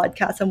my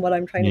podcast and what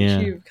I'm trying to Yeah.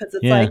 achieve. Because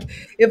it's Yeah. like,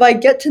 if I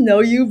get to know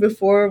you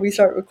before we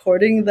start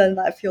recording, then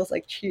that feels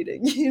like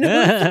cheating. You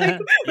know, it's like,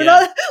 we're Yeah.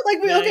 not like,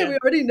 Yeah. okay, Yeah. we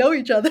already know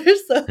each other.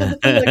 So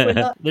like, we're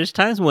not. There's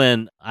times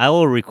when I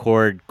will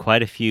record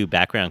quite a few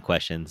background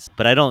questions,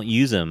 but I don't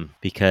use them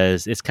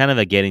because it's kind of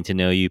a getting to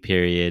know you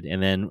period.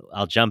 And then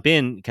I'll jump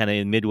in kind of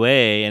in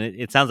midway, and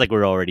it sounds like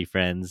we're already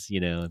friends,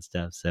 and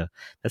stuff. So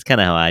that's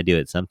kind of how I do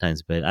it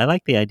sometimes. But I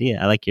like the idea.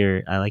 I like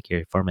your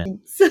format.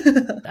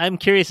 I'm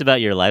curious about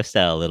your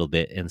lifestyle a little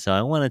bit, and so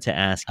I wanted to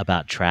ask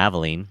about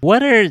traveling.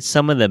 What are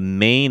some of the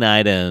main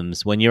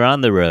items when you're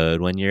on the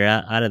road, when you're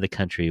out of the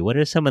country? What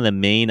are some of the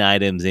main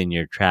items in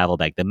your travel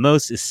bag, the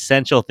most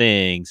essential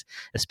things,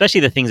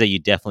 especially the things that you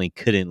definitely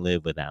couldn't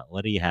live without?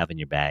 What do you have in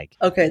your bag?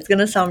 Okay, it's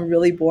gonna sound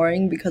really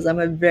boring because I'm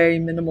a very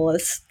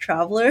minimalist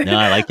traveler. No,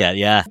 I like that.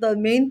 Yeah. The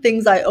main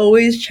things I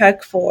always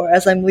check for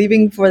as I'm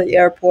leaving for the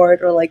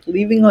airport or like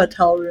leaving a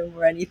hotel room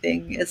or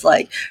anything is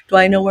like, do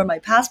I know where my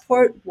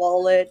passport,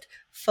 wallet,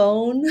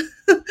 phone,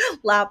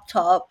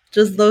 laptop,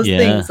 just those Yeah.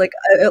 things.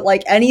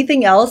 Like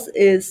anything else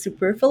is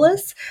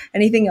superfluous.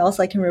 Anything else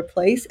I can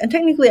replace, and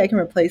technically I can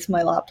replace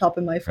my laptop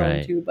and my phone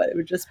Right. too, but it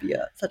would just be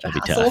such a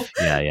That'd be hassle. tough.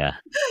 Yeah. Yeah.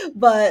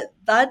 But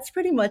that's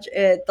pretty much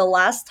it. The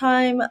last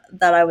time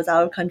that I was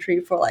out of country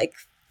for like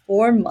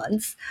 4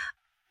 months,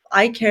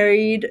 I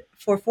carried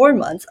for 4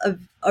 months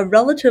a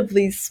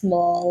relatively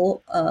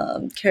small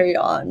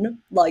carry-on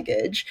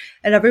luggage,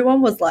 and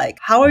everyone was like,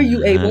 how are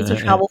you able to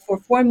travel for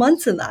 4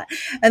 months in that?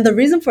 And the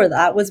reason for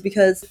that was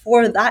because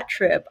for that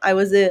trip I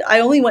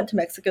only went to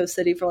Mexico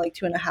City for like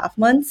 2.5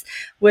 months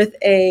with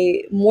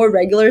a more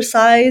regular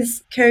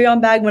size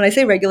carry-on bag. When I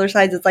say regular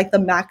size, it's like the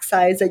max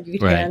size that you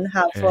Right. can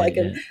have for Right. like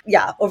an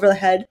over the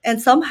head. And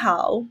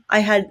somehow I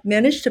had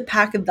managed to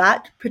pack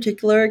that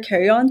particular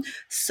carry-on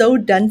so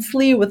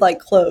densely with like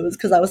clothes,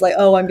 because I was like,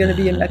 oh, I'm going to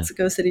be in Yeah.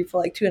 Mexico City for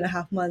like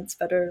 2.5 months.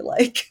 Better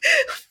like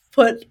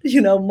put,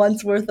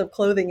 months worth of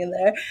clothing in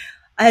there.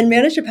 I had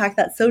managed to pack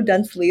that so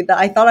densely that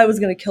I thought I was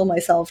going to kill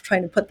myself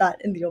trying to put that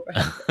in the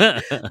overhead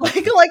bin.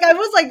 Like I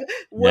was like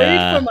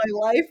worried for Yeah. my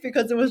life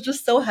because it was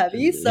just so heavy.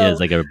 Yeah, it's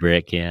like a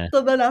brick. Yeah.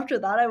 So then after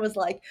that, I was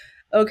like,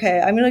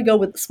 okay, I'm gonna go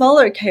with the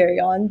smaller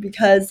carry-on,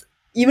 because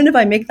even if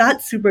I make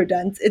that super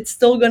dense, it's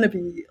still gonna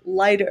be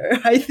lighter,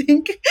 I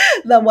think,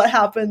 than what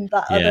happened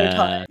that other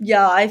time. Yeah.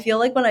 Yeah, I feel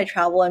like when I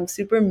travel, I'm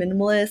super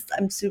minimalist.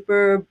 I'm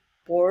super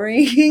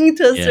boring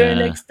to a certain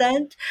Yeah.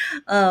 extent.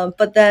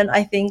 But then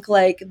I think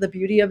like the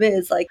beauty of it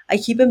is like I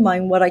keep in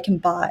mind what I can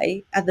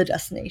buy at the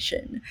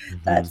destination. Hmm.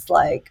 That's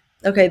like,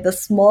 okay, the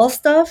small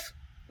stuff,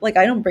 like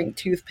I don't bring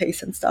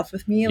toothpaste and stuff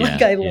with me.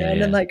 Like Yeah. I Yeah.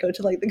 land and Yeah. I go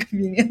to like the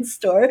convenience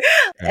store.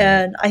 Right.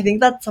 And I think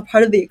that's a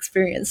part of the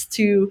experience,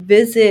 to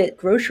visit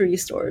grocery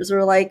stores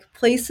or like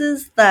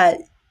places that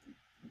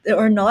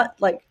are not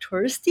like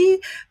touristy,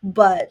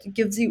 but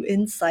gives you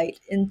insight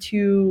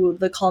into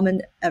the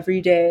common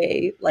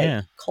everyday like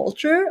Yeah.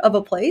 culture of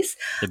a place.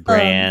 The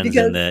brands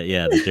and Because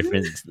the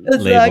different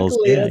labels.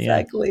 exactly, Yeah. Yeah.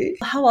 exactly.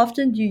 How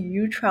often do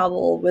you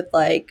travel with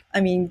like,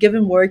 I mean,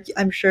 given work,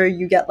 I'm sure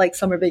you get like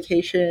summer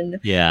vacation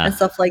and Yeah.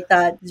 stuff like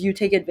that. Do you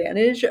take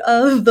advantage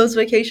of those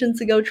vacations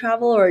to go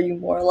travel, or are you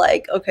more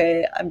like,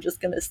 okay, I'm just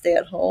gonna stay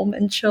at home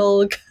and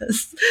chill?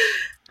 Because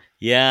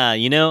Yeah,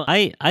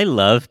 I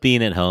love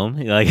being at home.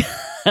 Like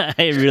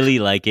I really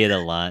like it a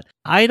lot.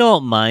 I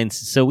don't mind.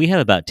 So we have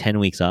about 10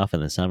 weeks off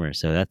in the summer,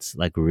 so that's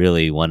like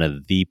really one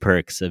of the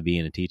perks of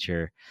being a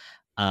teacher.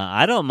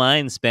 I don't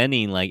mind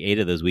spending like 8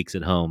 of those weeks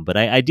at home, but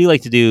I do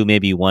like to do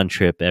maybe one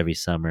trip every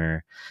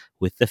summer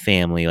with the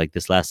family. Like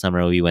this last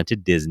summer, we went to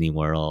Disney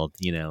World.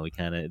 We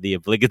kind of the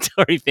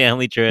obligatory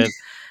family trip.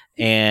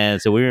 And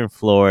so we were in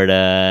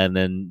Florida, and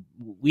then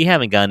we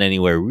haven't gone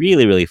anywhere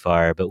really, really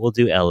far, but we'll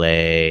do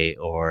LA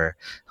or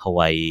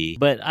Hawaii.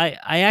 But I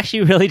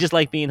actually really just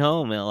like being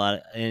home a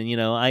lot. And,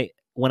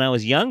 when I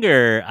was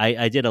younger,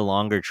 I did a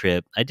longer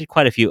trip. I did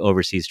quite a few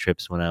overseas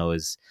trips when I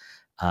was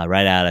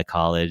right out of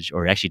college,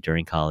 or actually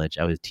during college.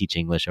 I was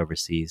teaching English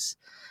overseas.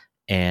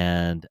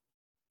 And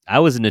I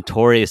was a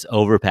notorious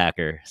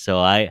overpacker, so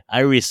I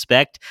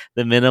respect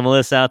the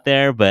minimalists out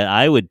there, but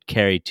I would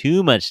carry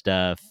too much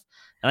stuff,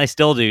 and I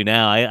still do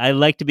now. I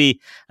like to be.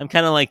 I'm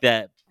kind of like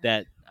that.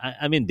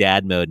 I'm in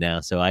dad mode now,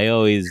 so I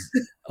always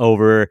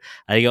over.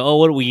 I go, oh,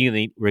 what are we gonna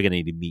need? We're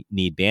gonna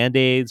need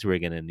band-aids. We're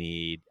gonna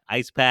need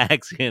ice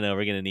packs. We're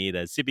gonna need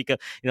a sippy cup.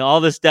 All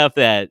the stuff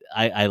that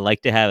I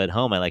like to have at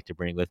home. I like to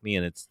bring with me,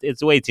 and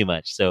it's way too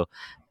much. So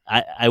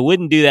I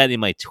wouldn't do that in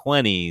my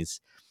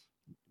 20s,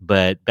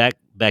 but back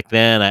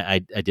then I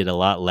did a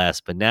lot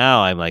less. But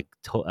now I'm like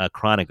a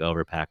chronic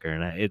overpacker,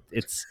 and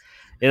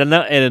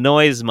it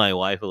annoys my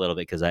wife a little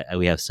bit because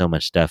we have so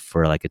much stuff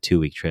for like a 2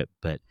 week trip.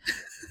 But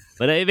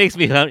it makes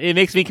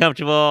me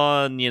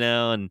comfortable,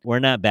 and we're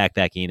not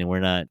backpacking and we're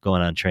not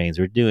going on trains.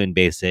 We're doing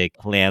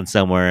basic land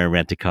somewhere,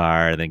 rent a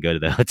car, and then go to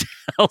the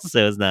hotel.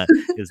 So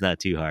it's not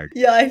too hard.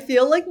 yeah, I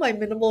feel like my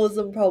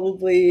minimalism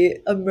probably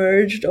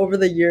emerged over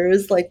the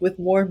years, like with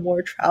more and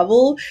more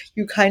travel.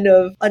 You kind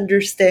of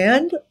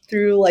understand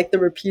through like the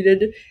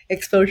repeated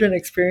exposure and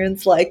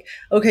experience, like,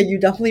 okay, you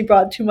definitely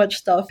brought too much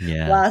stuff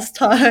Yeah, last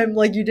time,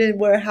 like you didn't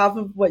wear half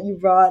of what you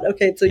brought.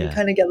 Okay, so you yeah.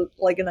 kind of get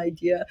like an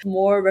idea.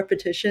 More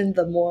repetition,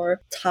 the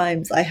more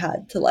times I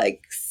had to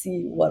like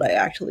see what I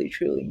actually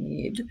truly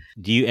need.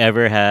 Do you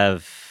ever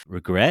have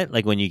regret,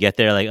 like when you get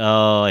there, like,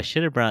 oh, I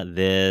should have brought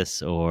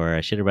this, or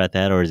I should have brought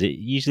that, or is it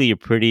usually you're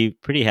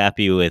pretty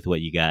happy with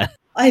what you got?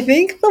 I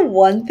think the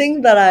one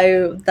thing that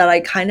I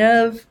kind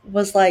of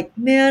was like,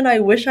 man, I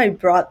wish I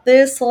brought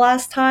this the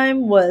last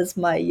time, was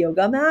my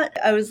yoga mat.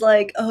 I was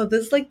like, oh,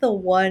 this is like the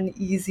one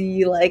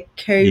easy like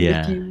carry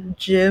with Yeah. you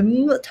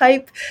gym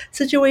type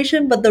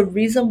situation. But the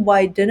reason why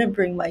I didn't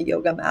bring my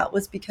yoga mat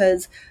was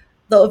because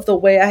of the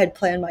way I had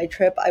planned my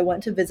trip. I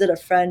went to visit a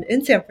friend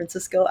in San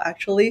Francisco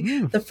actually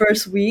Hmm. the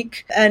first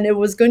week, and it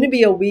was going to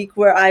be a week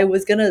where I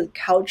was going to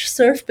couch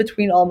surf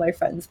between all my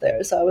friends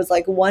there. So I was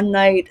like one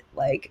night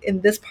like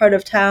in this part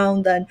of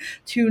town, then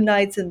 2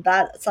 nights in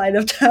that side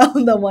of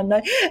town, then one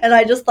night. And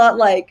I just thought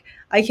like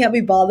I can't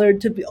be bothered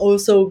to be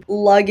also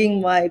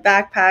lugging my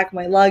backpack,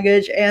 my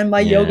luggage, and my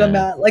yoga Yeah.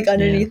 mat like Yeah.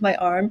 underneath my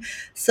arm.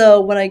 So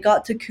when I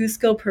got to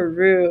Cusco,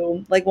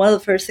 Peru, like one of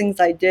the first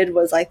things I did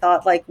was I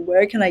thought like,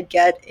 where can I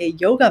get a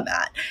yoga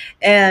mat?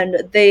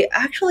 And they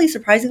actually,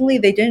 surprisingly,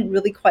 they didn't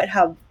really quite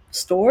have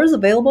stores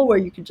available where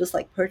you could just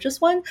like purchase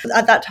one.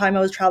 At that time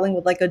I was traveling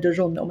with like a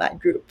digital nomad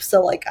group.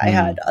 So like I Hmm.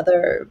 had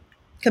other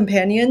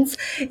companions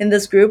in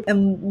this group,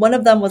 and one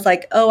of them was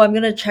like, oh, I'm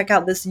gonna check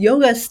out this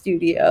yoga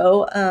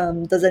studio,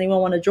 does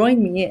anyone want to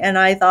join me? And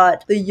I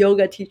thought the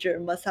yoga teacher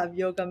must have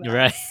yoga Right.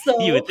 mats,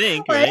 You would so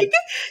think, right? like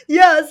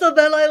yeah, so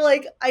then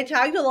I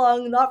tagged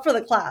along, not for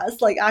the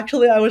class, like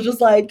actually I was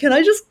just like, can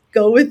I just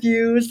go with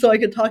you so I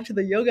could talk to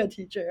the yoga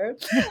teacher?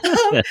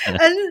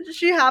 And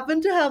she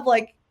happened to have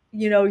like,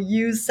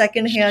 used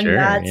secondhand Sure,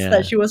 mats that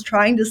yeah. she was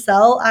trying to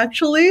sell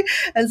actually.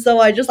 And so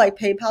I just like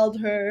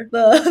PayPal'd her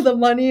the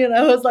money, and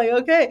I was like,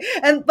 okay.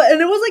 And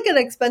it was like an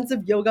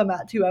expensive yoga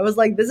mat too. I was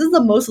like, this is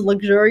the most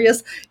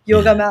luxurious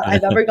yoga mat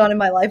I've ever gotten in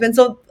my life. And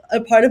so a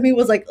part of me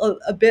was like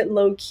a bit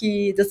low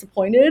key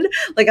disappointed.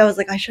 Like I was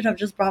like, I should have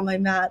just brought my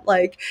mat,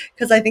 like,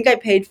 because I think I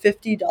paid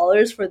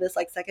 $50 for this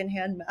like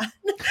secondhand mat.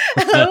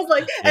 And I was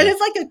like, and Yeah.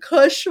 it's like a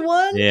cush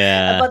one.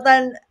 Yeah. But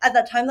then at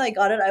that time that I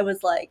got it, I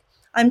was like,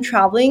 I'm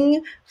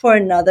traveling for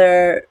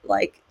another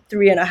like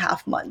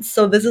 3.5 months.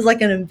 So this is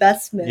like an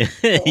investment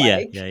for Yeah,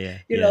 like, yeah, yeah,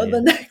 yeah, the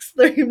yeah. next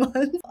 3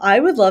 months. I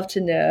would love to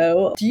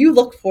know, do you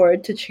look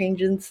forward to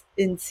changes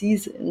in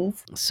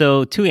seasons?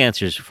 So, two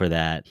answers for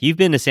that. You've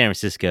been to San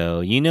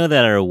Francisco. You know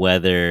that our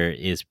weather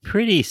is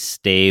pretty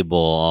stable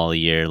all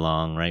year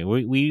long, right?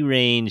 We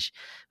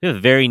have a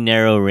very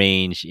narrow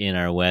range in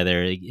our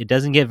weather. It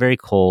doesn't get very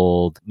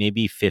cold,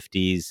 maybe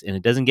 50s, and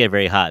it doesn't get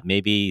very hot,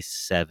 maybe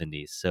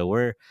 70s. So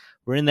we're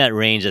in that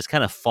range that's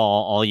kind of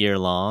fall all year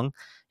long.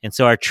 And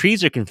so our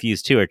trees are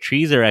confused too. Our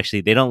trees are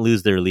actually, they don't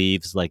lose their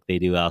leaves like they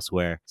do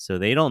elsewhere. So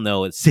they don't know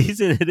what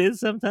season it is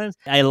sometimes.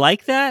 I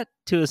like that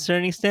to a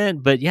certain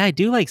extent, but yeah, I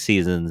do like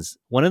seasons.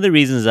 One of the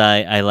reasons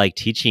I like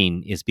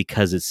teaching is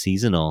because it's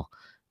seasonal,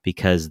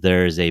 because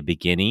there's a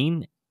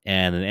beginning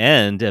and an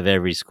end of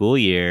every school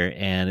year.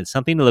 And it's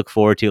something to look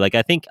forward to. Like,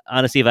 I think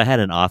honestly, if I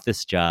had an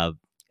office job,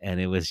 and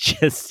it was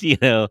just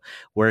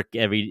work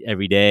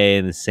every day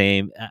and the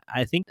same,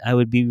 I think I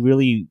would be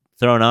really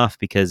thrown off,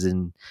 because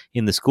in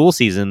the school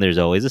season there's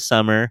always a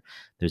summer,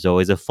 there's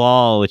always a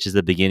fall, which is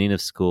the beginning of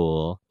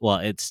school. Well,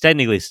 it's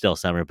technically still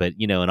summer, but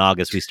in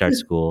August we start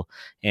school.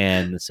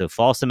 And so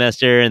fall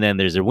semester, and then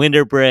there's a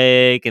winter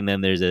break, and then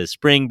there's a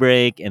spring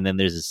break, and then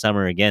there's a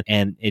summer again,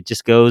 and it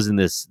just goes in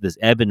this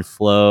ebb and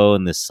flow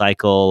and this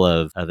cycle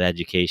of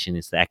education.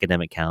 It's the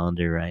academic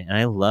calendar, right? And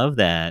I love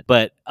that.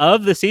 But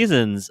of the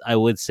seasons, I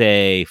would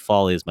say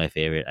fall is my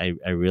favorite.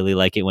 I really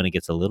like it when it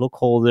gets a little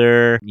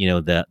colder.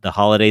 The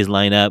holidays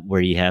line up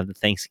where you have the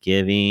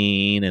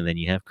Thanksgiving and then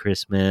you have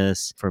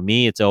Christmas. For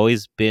me, it's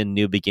always been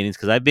new beginnings,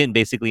 because I've been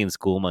basically in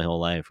school my whole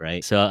life,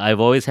 right? So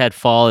I've always had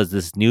fall as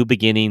this new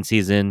beginning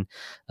season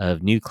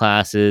of new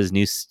classes,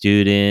 new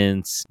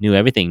students, new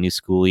everything, new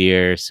school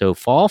year. So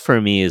fall for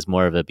me is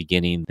more of a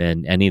beginning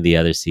than any of the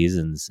other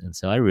seasons. And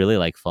so I really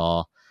like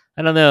fall.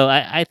 I don't know.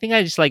 I think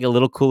I just like a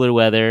little cooler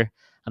weather.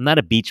 I'm not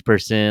a beach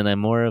person. I'm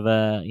more of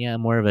a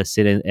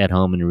at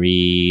home and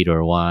read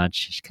or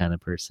watch kind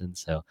of person.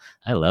 So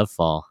I love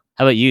fall.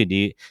 How about you?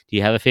 Do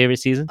you have a favorite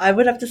season? I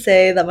would have to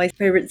say that my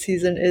favorite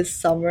season is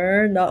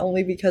summer, not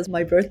only because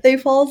my birthday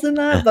falls in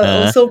that, but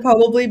Uh-huh. also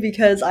probably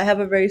because I have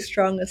a very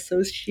strong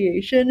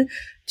association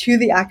to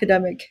the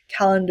academic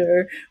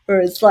calendar,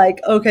 where it's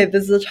like, okay,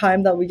 this is a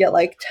time that we get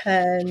like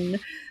 10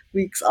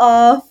 weeks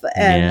off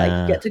and like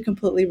Yeah. get to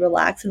completely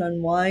relax and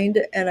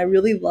unwind. And I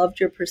really loved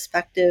your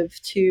perspective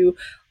too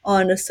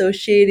on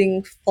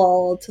associating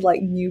fall to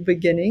like new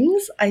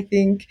beginnings. I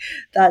think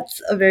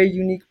that's a very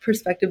unique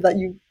perspective that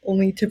you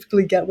only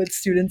typically get with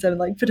students and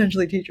like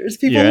potentially teachers,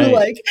 You're people who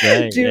right. like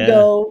Right. do Yeah.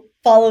 go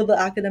follow the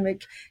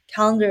academic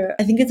calendar.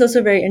 I think it's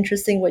also very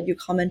interesting what you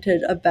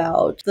commented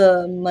about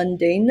the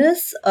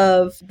mundaneness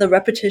of the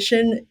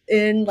repetition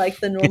in like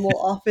the normal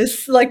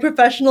office, like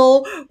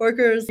professional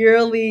workers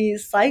yearly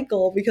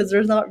cycle, because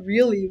there's not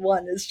really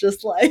one. It's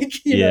just like,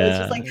 it's just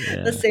Yeah. like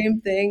the Yeah. same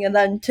thing. And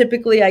then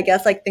typically, I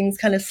guess like things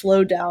kind of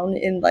slow down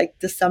in like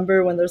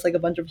December when there's like a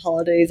bunch of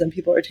holidays and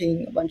people are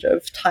taking a bunch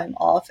of time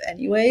off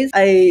anyways.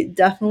 I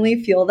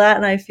definitely feel that.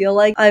 And I feel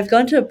like I've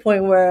gone to a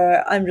point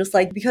where I'm just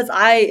like, because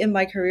I, in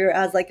my career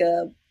as like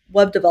a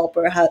web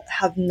developer,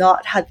 have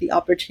not had the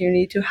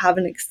opportunity to have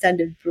an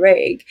extended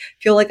break,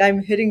 feel like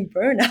I'm hitting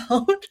burnout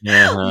Uh-huh.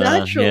 Yeah.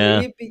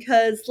 naturally,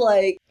 because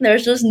like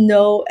there's just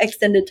no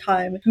extended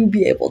time to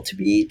be able to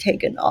be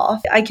taken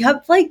off. I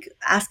kept like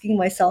asking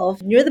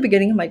myself near the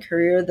beginning of my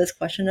career this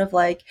question of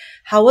like,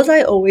 how was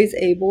I always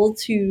able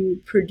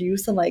to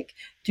produce and like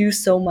do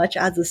so much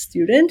as a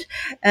student?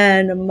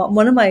 And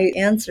one of my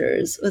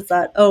answers was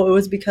that, oh, it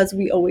was because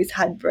we always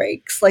had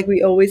breaks. Like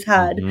we always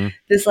had Hmm.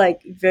 this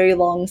like very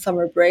long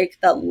summer break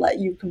that let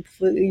you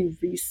completely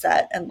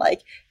reset and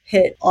like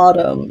hit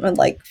autumn and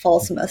like fall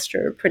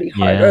semester pretty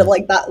hard, or Yeah.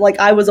 like that, like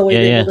I was always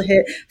Yeah. able Yeah. to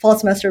hit fall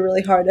semester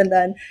really hard, and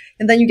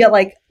then you get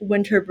like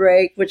winter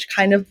break, which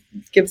kind of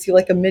gives you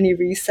like a mini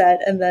reset,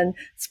 and then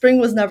spring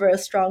was never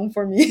as strong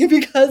for me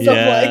because of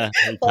like Yeah.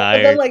 You're fall, but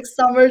then tired. like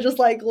summer just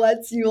like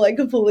lets you like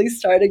completely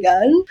start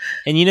again.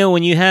 And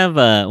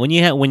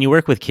when you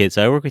work with kids,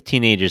 so I work with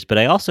teenagers, but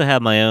I also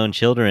have my own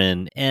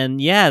children,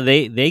 and yeah,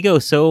 they go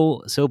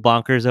so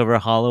bonkers over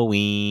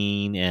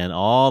Halloween and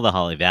all the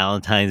holiday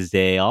Valentine's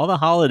Day, all the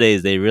holidays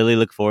holidays they really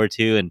look forward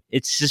to. And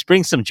it just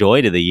brings some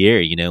joy to the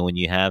year, when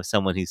you have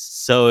someone who's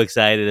so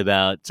excited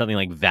about something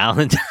like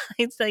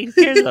Valentine's Day. Who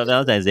cares about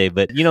Valentine's Day?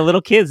 But,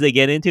 little kids, they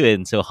get into it.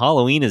 And so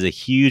Halloween is a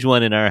huge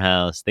one in our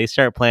house. They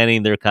start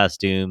planning their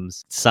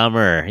costumes.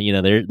 Summer,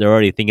 they're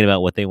already thinking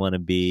about what they want to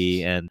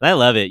be. And I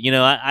love it.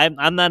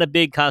 I'm not a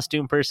big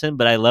costume person,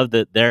 but I love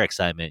their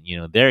excitement.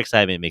 Their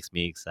excitement makes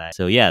me excited.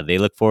 So yeah, they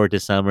look forward to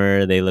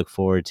summer. They look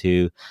forward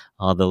to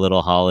all the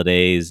little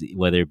holidays,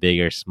 whether big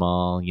or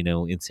small.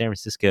 In San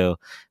Francisco,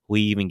 we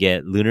even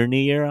get Lunar New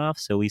Year off,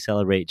 so we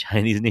celebrate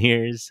Chinese New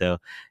Year's. So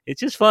it's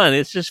just fun.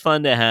 It's just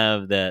fun to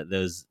have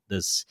those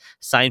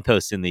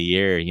signposts in the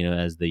year.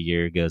 As the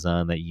year goes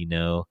on, that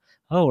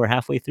oh, we're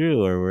halfway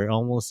through, or we're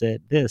almost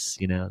at this.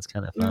 It's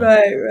kind of fun.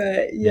 Right,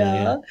 right. Yeah,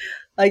 yeah. Yeah.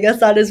 I guess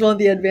that is one of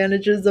the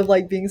advantages of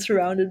like being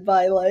surrounded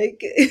by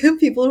like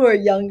people who are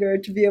younger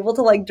to be able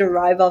to like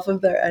derive off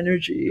of their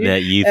energy. That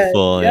And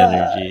youthful yeah,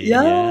 energy.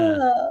 Yeah.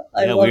 yeah.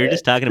 I Yeah, we love were it.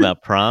 just talking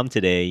about prom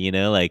today,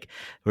 like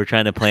we're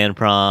trying to plan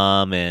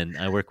prom, and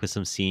I work with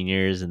some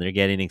seniors and they're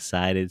getting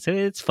excited. So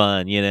it's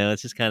fun,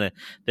 it's just kind of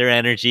their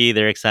energy,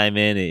 their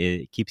excitement.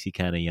 It keeps you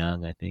kind of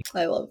young, I think.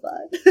 I love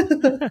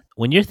that.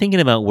 When you're thinking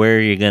about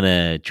where you're going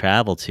to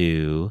travel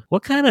to,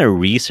 what kind of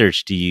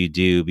research do you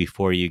do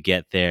before you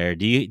get there?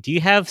 Do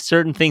you have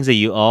certain things that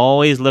you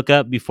always look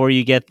up before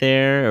you get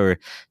there, or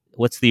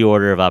what's the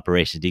order of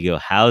operations? Do you go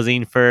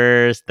housing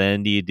first,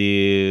 then do you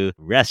do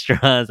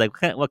restaurants? Like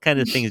what kind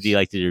of things do you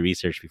like to do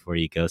research before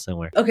you go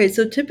somewhere? Okay,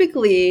 so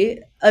typically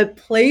a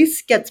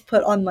place gets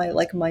put on my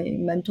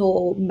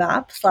mental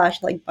map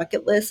slash like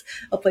bucket list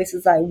of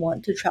places I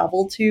want to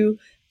travel to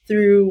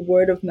through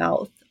word of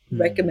mouth Hmm.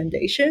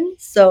 recommendation.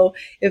 So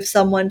if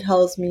someone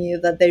tells me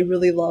that they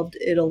really loved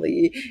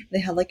Italy,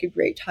 they had like a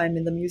great time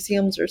in the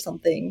museums or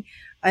something,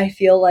 I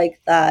feel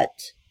like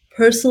that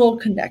personal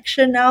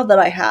connection now that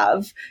I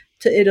have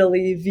to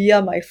Italy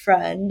via my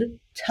friend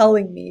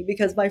telling me,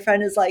 because my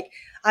friend is like,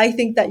 I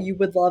think that you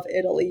would love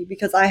Italy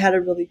because I had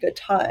a really good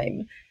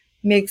time,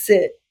 makes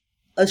it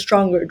a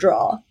stronger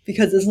draw,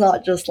 because it's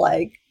not just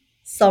like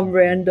some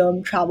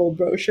random travel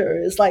brochure.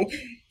 It's like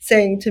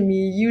saying to me,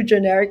 you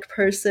generic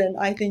person,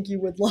 I think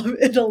you would love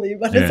Italy.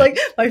 But it's Yeah. like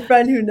my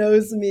friend who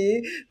knows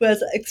me, who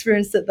has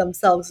experienced it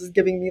themselves, is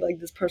giving me like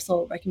this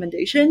personal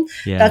recommendation.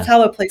 That's Yeah.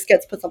 how a place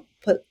gets put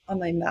on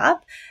my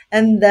map.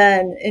 And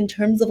then in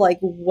terms of like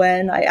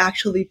when I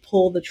actually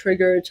pull the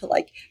trigger to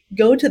like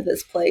go to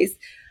this place,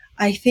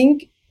 I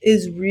think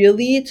is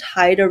really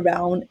tied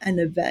around an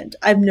event.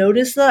 I've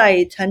noticed that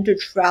I tend to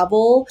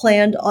travel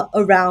planned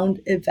around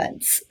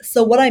events.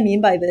 So what I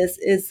mean by this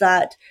is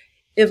that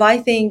if I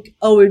think,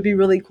 oh, it'd be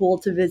really cool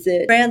to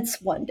visit France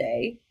one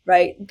day,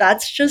 right?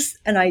 That's just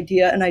an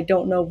idea and I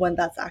don't know when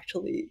that's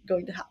actually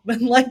going to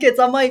happen. Like it's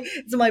on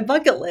my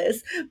bucket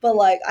list, but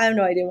like I have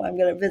no idea when I'm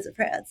going to visit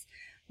France.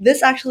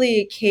 This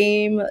actually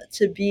came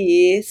to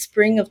be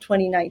spring of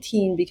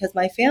 2019 because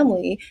my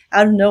family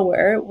out of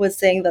nowhere was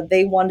saying that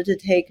they wanted to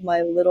take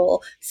my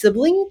little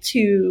sibling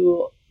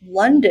to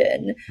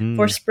London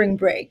for Hmm. spring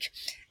break.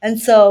 And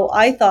so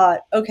I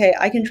thought, okay,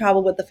 I can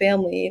travel with the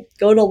family,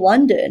 go to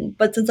London,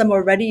 but since I'm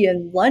already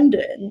in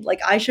London,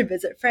 like I should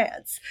visit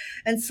France.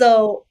 And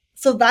so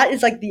that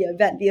is like the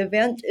event. The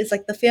event is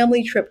like the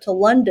family trip to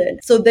London.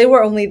 So they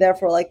were only there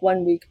for like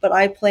 1 week, but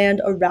I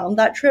planned around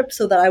that trip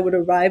so that I would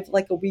arrive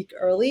like a week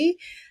early,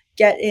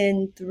 get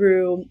in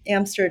through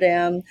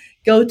Amsterdam,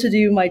 go to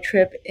do my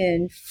trip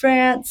in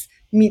France,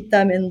 meet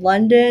them in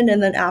London,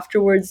 and then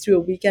afterwards do a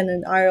weekend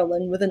in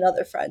Ireland with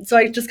another friend. So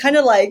I just kind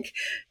of like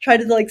try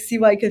to like see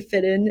what I could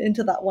fit in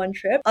into that one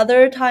trip.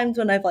 Other times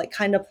when I've like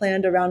kind of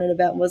planned around an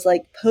event was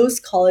like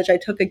post college, I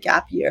took a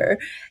gap year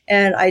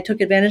and I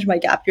took advantage of my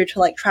gap year to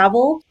like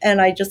travel,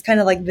 and I just kind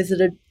of like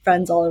visited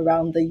friends all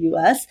around the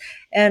US.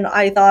 And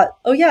I thought,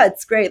 oh yeah,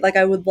 it's great. Like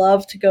I would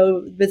love to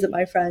go visit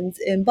my friends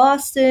in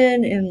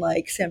Boston, in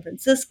like San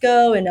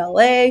Francisco, in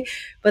LA.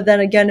 But then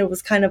again, it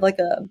was kind of like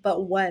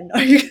but when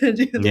are you going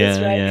to do this,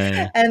 Yeah, right? yeah,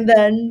 yeah. And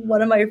then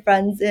one of my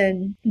friends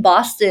in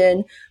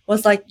Boston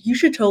was like, you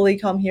should totally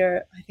come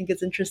here. I think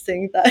it's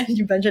interesting that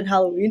you mentioned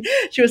Halloween.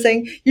 She was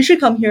saying, you should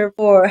come here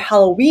for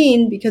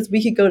Halloween because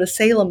we could go to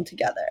Salem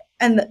together.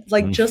 And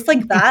like, just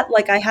like that,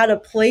 like I had a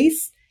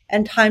place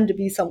and time to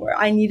be somewhere.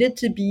 I needed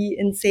to be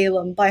in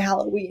Salem by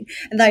Halloween.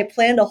 And I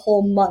planned a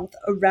whole month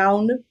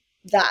around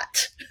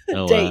that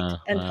Oh date wow,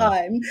 and wow.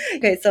 time.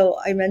 Okay, so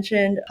I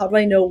mentioned, how do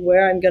I know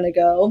where I'm going to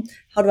go?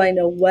 How do I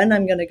know when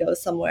I'm going to go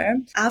somewhere?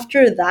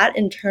 After that,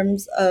 in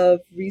terms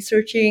of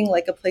researching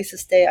like a place to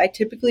stay, I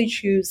typically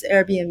choose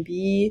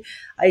Airbnb.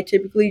 I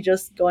typically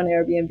just go on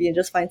Airbnb and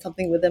just find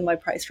something within my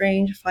price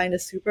range, find a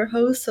super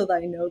host so that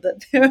I know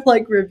that they're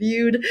like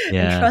reviewed and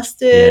Yeah,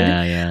 trusted.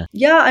 yeah, yeah.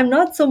 Yeah, I'm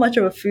not so much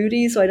of a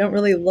foodie, so I don't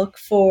really look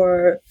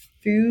for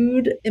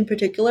food in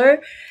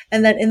particular.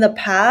 And then in the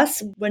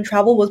past, when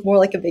travel was more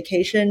like a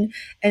vacation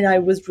and I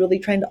was really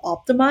trying to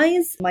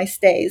optimize my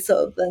stay,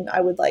 so then I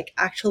would like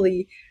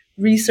actually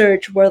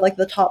research where like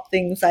the top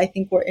things I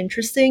think were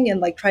interesting and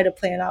like try to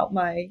plan out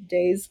my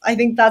days. I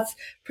think that's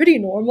pretty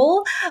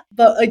normal.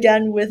 But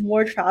again, with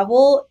more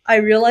travel, I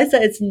realized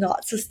that it's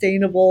not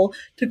sustainable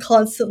to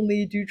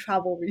constantly do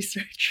travel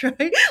research,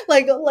 right?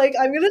 Like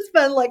I'm gonna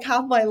spend like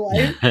half my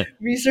life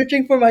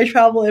researching for my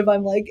travel if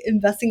I'm like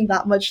investing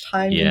that much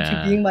time into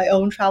Yeah. being my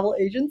own travel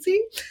agency.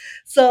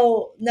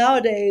 So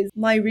nowadays,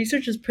 my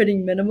research is pretty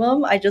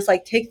minimum. I just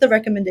like take the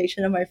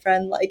recommendation of my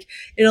friend, like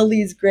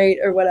Italy's great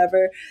or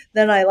whatever.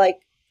 Then I like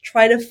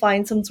try to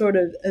find some sort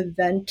of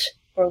event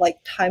or like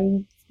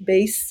time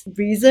based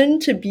reason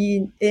to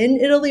be in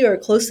Italy or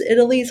close to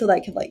Italy so that I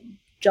can like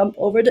jump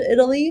over to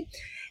Italy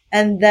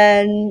and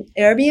then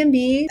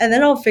Airbnb, and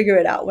then I'll figure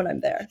it out when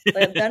I'm there.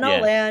 Like, then I'll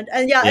Yeah. land,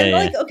 and yeah, Yeah. and Yeah.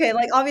 like okay,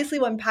 like obviously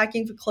when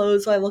packing for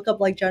clothes, so I look up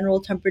like general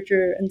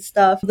temperature and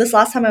stuff. This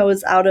last time I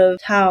was out of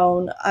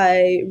town,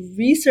 I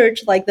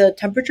researched like the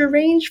temperature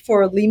range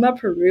for Lima,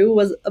 Peru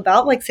was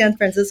about like San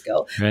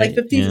Francisco, like Right.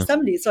 50 to Yeah.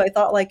 70. So I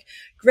thought like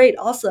great,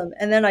 awesome.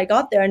 And then I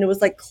got there and it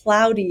was like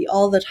cloudy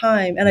all the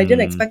time. And I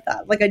didn't Mm, expect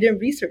that. Like I didn't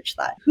research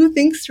that. Who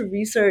thinks to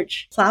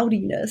research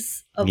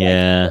cloudiness of like a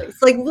yeah.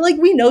 place? Like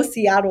we know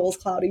Seattle is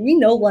cloudy. We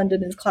know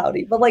London is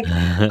cloudy. But like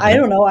I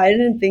don't know. I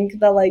didn't think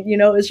that like,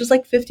 it's just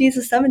like 50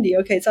 to 70.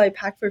 Okay, so I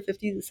packed for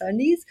 50 to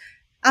 70s.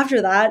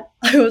 After that,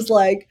 I was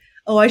like,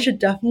 oh, I should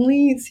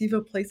definitely see if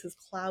a place is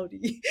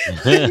cloudy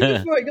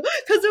before I go.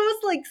 Because it was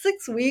like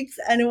 6 weeks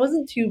and it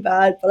wasn't too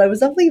bad, but I was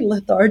definitely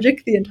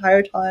lethargic the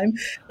entire time.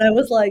 And I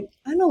was like,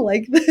 I don't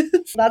like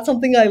this. That's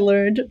something I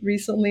learned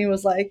recently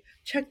was like,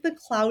 check the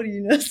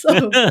cloudiness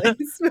of a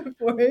place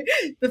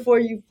before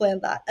you plan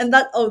that. And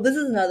this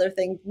is another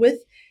thing with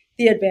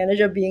the advantage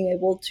of being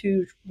able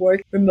to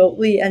work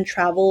remotely and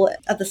travel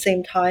at the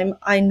same time.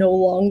 I no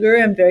longer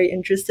am very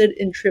interested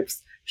in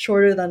trips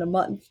shorter than a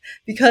month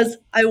because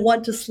I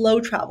want to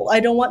slow travel. I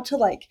don't want to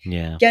like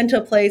yeah. get into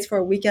a place for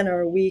a weekend or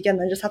a week and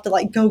then just have to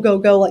like go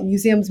like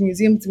museums,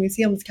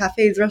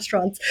 cafes,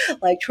 restaurants,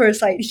 like tourist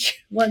site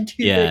one,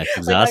 two, Yeah. three.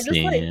 It's Like I'm just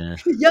exhausting. like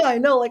Yeah. yeah, I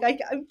know. Like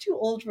I'm too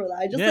old for that.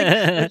 I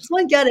Yeah. just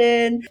want to get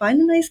in, find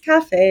a nice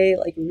cafe,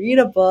 like read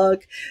a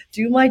book,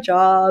 do my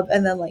job,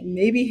 and then like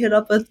maybe hit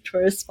up a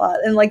tourist spot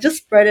and like just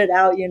spread it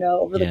out,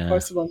 over the Yeah.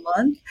 course of a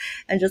month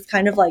and just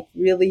kind of like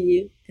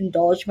really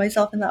indulge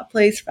myself in that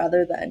place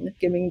rather than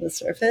skimming the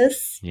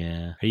surface.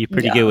 Yeah. Are you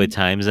pretty good Yeah. with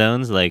time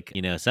zones? Like,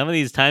 some of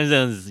these time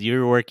zones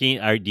you're working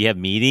do you have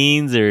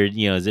meetings or,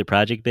 is it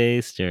project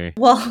based or?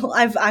 Well,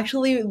 I've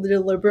actually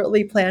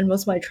deliberately planned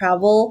most of my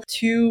travel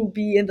to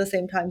be in the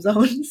same time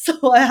zone.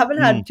 So I haven't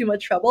Mm, had too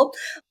much trouble.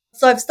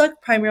 So I've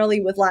stuck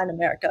primarily with Latin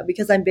America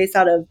because I'm based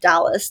out of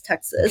Dallas,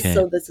 Texas. okay.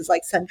 So this is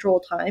like central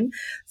time.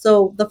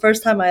 So the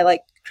first time I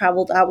like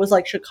traveled out was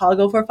like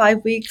Chicago for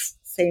 5 weeks,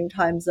 same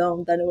time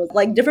zone. Then it was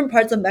like different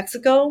parts of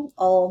Mexico,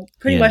 all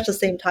pretty Yeah. much the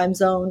same time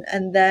zone.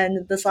 And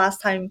then this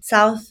last time,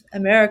 South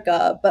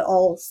America, but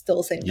all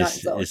still same time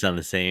Just zone. it's on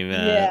the same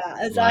Yeah,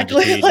 exactly.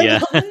 longitude. Like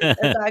Yeah.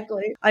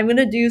 exactly. I'm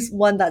gonna do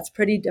one that's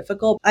pretty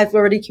difficult. I've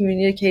already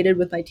communicated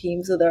with my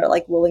team, so they're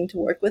like willing to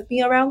work with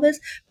me around this.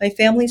 My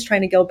family's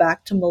trying to go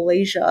back to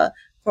Malaysia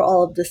for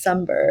all of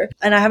December.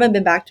 And I haven't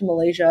been back to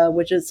Malaysia,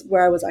 which is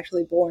where I was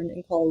actually born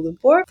in Kuala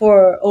Lumpur,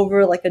 for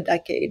over like a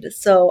decade.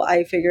 So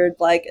I figured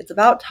like it's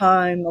about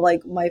time.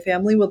 Like my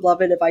family would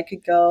love it if I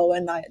could go.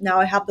 And now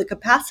I have the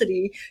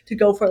capacity to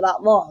go for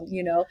that long,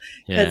 Yeah.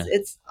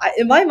 because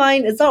in my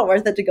mind, it's not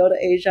worth it to go to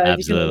Asia if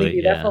you can only Absolutely.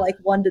 be there for Yeah. like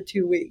 1 to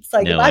 2 weeks.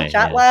 Like No that way.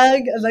 jet Yeah.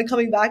 lag and then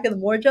coming back and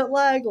more jet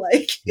lag,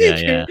 like Yeah.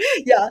 Yeah.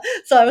 yeah.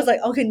 So I was like,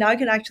 okay, now I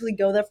can actually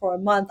go there for a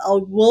month.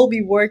 Will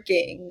be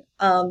working.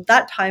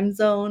 That time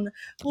zone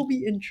will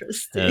be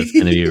interesting. That's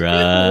gonna be Will be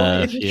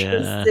rough. Yeah.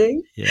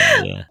 interesting.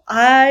 Yeah. Yeah.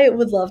 I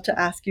would love to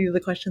ask you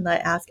the question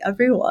that I ask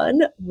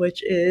everyone,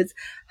 which is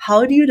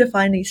how do you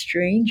define a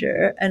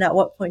stranger and at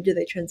what point do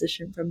they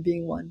transition from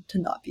being one to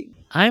not being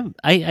one?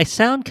 I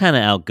sound kind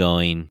of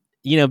outgoing.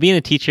 Being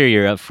a teacher,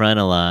 you're upfront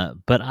a lot,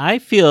 but I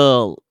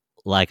feel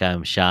like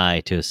I'm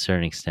shy to a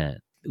certain extent.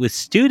 With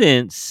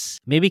students,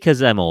 maybe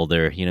because I'm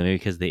older, maybe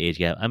because of the age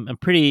gap, I'm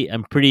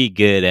pretty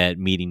good at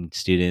meeting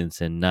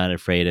students and not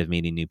afraid of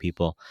meeting new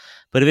people.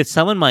 But if it's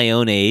someone my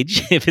own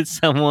age, if it's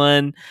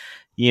someone,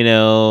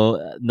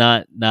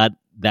 not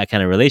that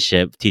kind of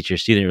relationship, teacher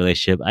student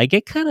relationship, I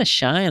get kind of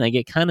shy and I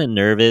get kind of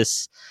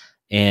nervous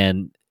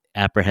and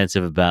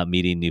apprehensive about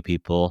meeting new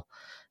people.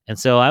 And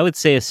so I would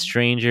say a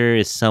stranger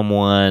is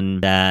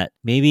someone that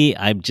maybe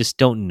I just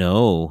don't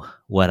know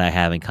what I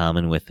have in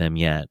common with them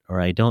yet,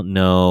 or I don't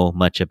know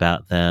much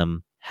about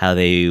them, how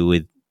they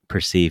would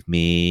perceive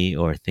me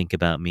or think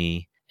about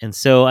me. And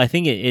so I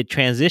think it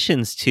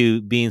transitions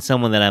to being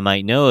someone that I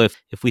might know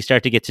if we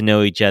start to get to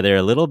know each other,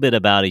 a little bit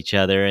about each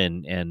other,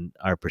 and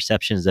our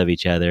perceptions of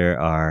each other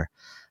are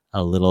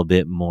a little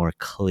bit more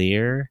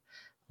clear.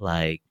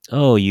 Like,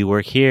 oh, you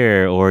work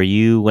here, or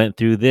you went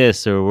through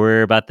this, or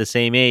we're about the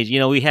same age.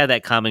 We have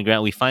that common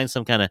ground. We find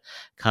some kind of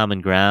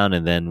common ground,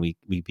 and then we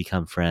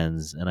become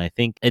friends. And I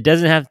think it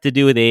doesn't have to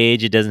do with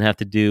age. It doesn't have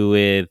to do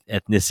with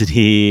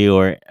ethnicity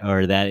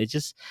or that. It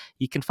just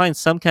you can find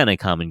some kind of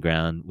common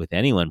ground with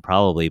anyone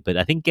probably. But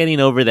I think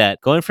getting over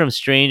that, going from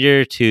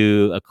stranger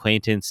to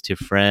acquaintance to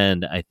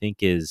friend, I think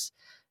is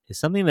is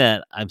something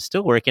that I'm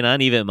still working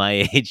on, even at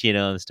my age.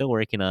 I'm still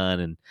working on.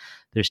 And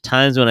there's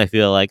times when I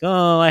feel like,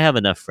 oh, I have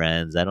enough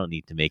friends. I don't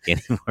need to make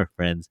any more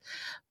friends.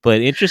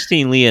 But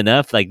interestingly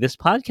enough, like this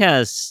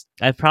podcast,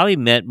 I've probably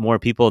met more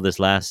people this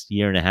last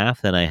year and a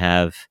half than I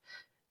have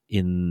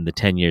in the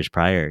 10 years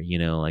prior,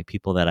 like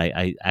people that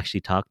I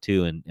actually talk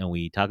to, and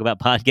we talk about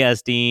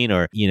podcasting,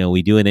 or,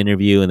 we do an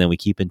interview and then we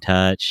keep in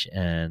touch.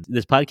 And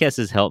this podcast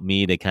has helped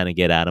me to kind of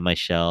get out of my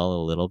shell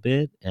a little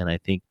bit, and I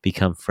think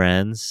become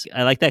friends.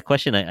 I like that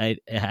question. I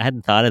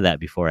hadn't thought of that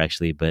before,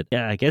 actually, but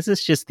yeah, I guess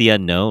it's just the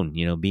unknown.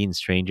 Being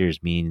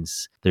strangers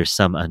means there's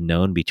some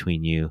unknown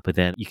between you, but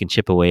then you can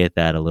chip away at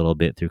that a little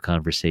bit through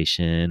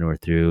conversation or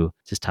through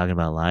just talking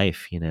about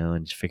life,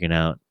 and just figuring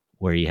out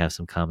where you have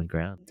some common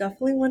ground.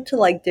 Definitely want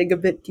to dig a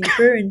bit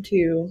deeper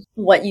into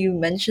what you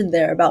mentioned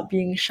there about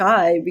being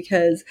shy,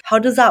 because how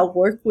does that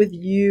work with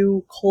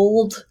you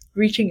cold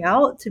reaching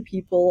out to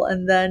people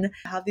and then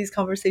have these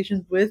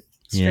conversations with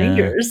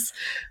strangers?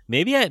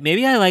 Yeah.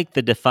 Maybe I like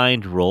the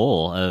defined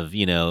role of,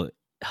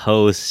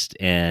 host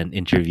and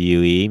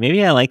interviewee.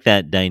 Maybe I like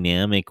that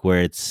dynamic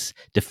where it's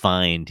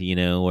defined,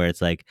 where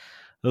it's like,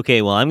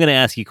 okay, well, I'm going to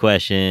ask you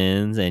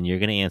questions and you're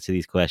going to answer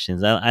these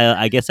questions.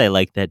 I guess I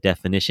like that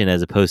definition,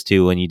 as opposed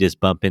to when you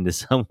just bump into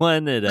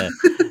someone at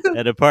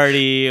a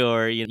party,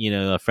 or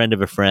a friend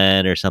of a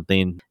friend or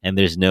something, and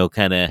there's no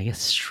kind of, I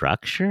guess,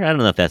 structure. I don't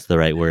know if that's the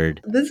right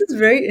word. This is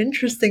very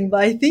interesting,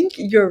 but I think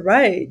you're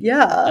right.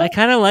 Yeah. I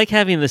kind of like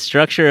having the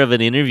structure of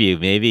an interview,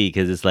 maybe,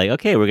 because it's like,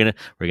 okay, we're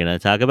gonna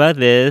talk about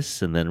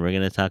this, and then we're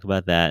gonna talk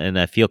about that, and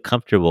I feel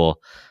comfortable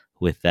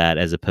with that,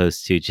 as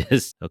opposed to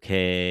just,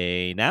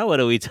 okay, now what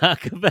do we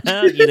talk about?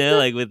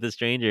 Like with the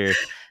stranger,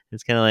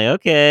 it's kind of like,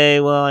 okay,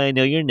 well, I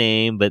know your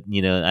name, but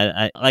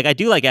I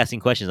do like asking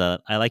questions.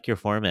 I like your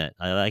format.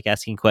 I like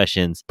asking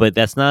questions, but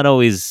that's not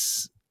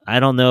always. I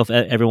don't know if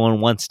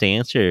everyone wants to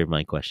answer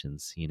my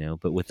questions,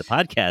 but with the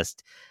podcast,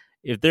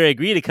 if they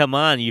agree to come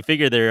on, you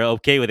figure they're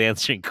okay with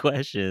answering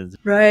questions.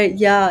 Right.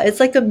 Yeah.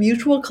 It's like a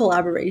mutual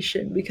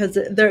collaboration, because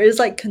there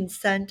is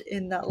consent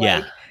in that,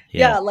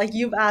 Yeah.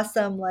 you've asked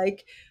them,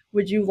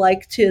 would you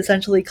like to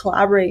essentially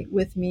collaborate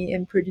with me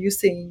in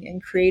producing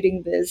and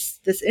creating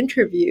this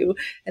interview?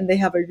 And they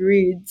have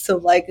agreed.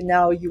 So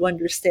now you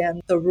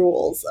understand the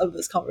rules of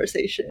this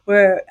conversation.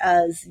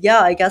 Whereas,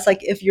 I guess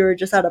if you're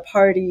just at a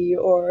party,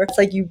 or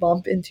it's you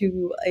bump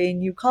into a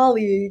new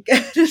colleague,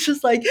 it's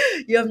just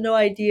you have no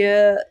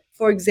idea,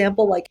 for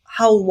example,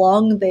 how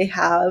long they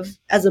have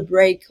as a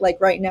break,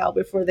 right now,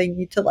 before they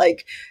need to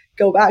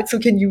go back. So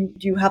do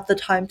you have the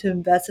time to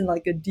invest in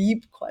a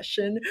deep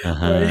question,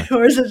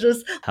 or is it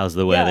just, how's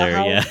the weather?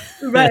 Yeah.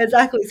 Right,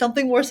 exactly.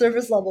 Something more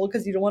surface level,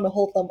 because you don't want to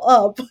hold them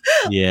up.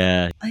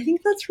 Yeah. I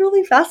think that's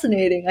really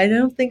fascinating. I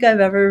don't think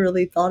I've ever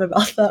really thought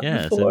about that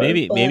Yeah. before. So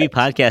maybe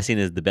podcasting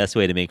is the best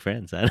way to make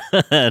friends. I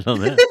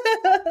don't know.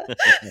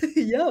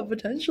 Yeah,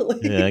 potentially.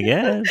 Yeah, I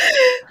guess.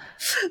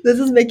 This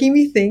is making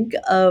me think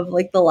of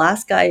the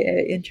last guy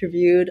I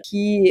interviewed.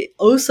 He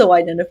also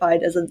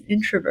identified as an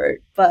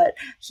introvert, but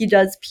he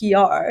does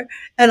PR.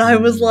 And I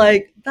was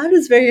like, that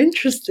is very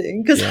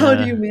interesting, because how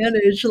do you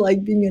manage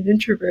being an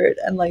introvert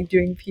and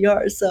doing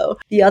PR? So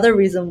the other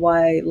reason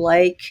why I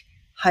like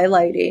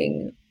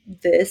highlighting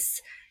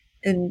this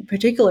in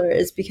particular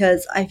is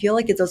because I feel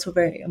like it's also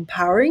very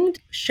empowering,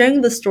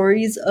 sharing the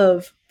stories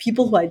of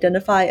people who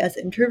identify as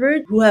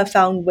introvert, who have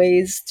found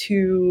ways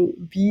to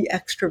be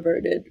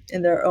extroverted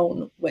in their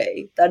own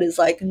way that is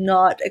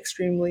not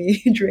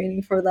extremely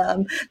draining for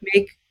them,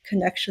 make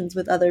connections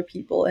with other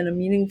people in a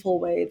meaningful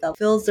way that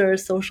fills their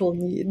social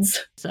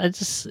needs. I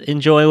just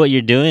enjoy what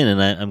you're doing, and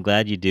I'm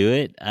glad you do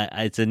it.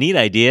 It's a neat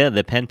idea.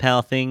 The pen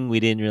pal thing we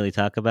didn't really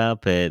talk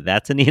about, but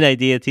that's a neat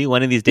idea too.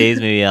 One of these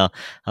days, maybe I'll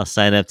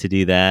sign up to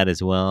do that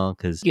as well,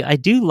 because I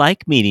do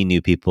like meeting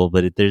new people,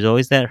 but there's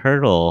always that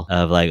hurdle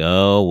of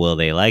oh, will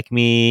they like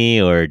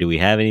me, or do we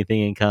have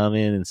anything in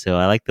common? And so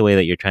I like the way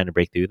that you're trying to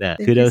break through that.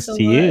 Kudos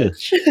to you.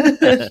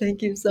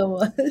 Thank you so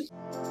much.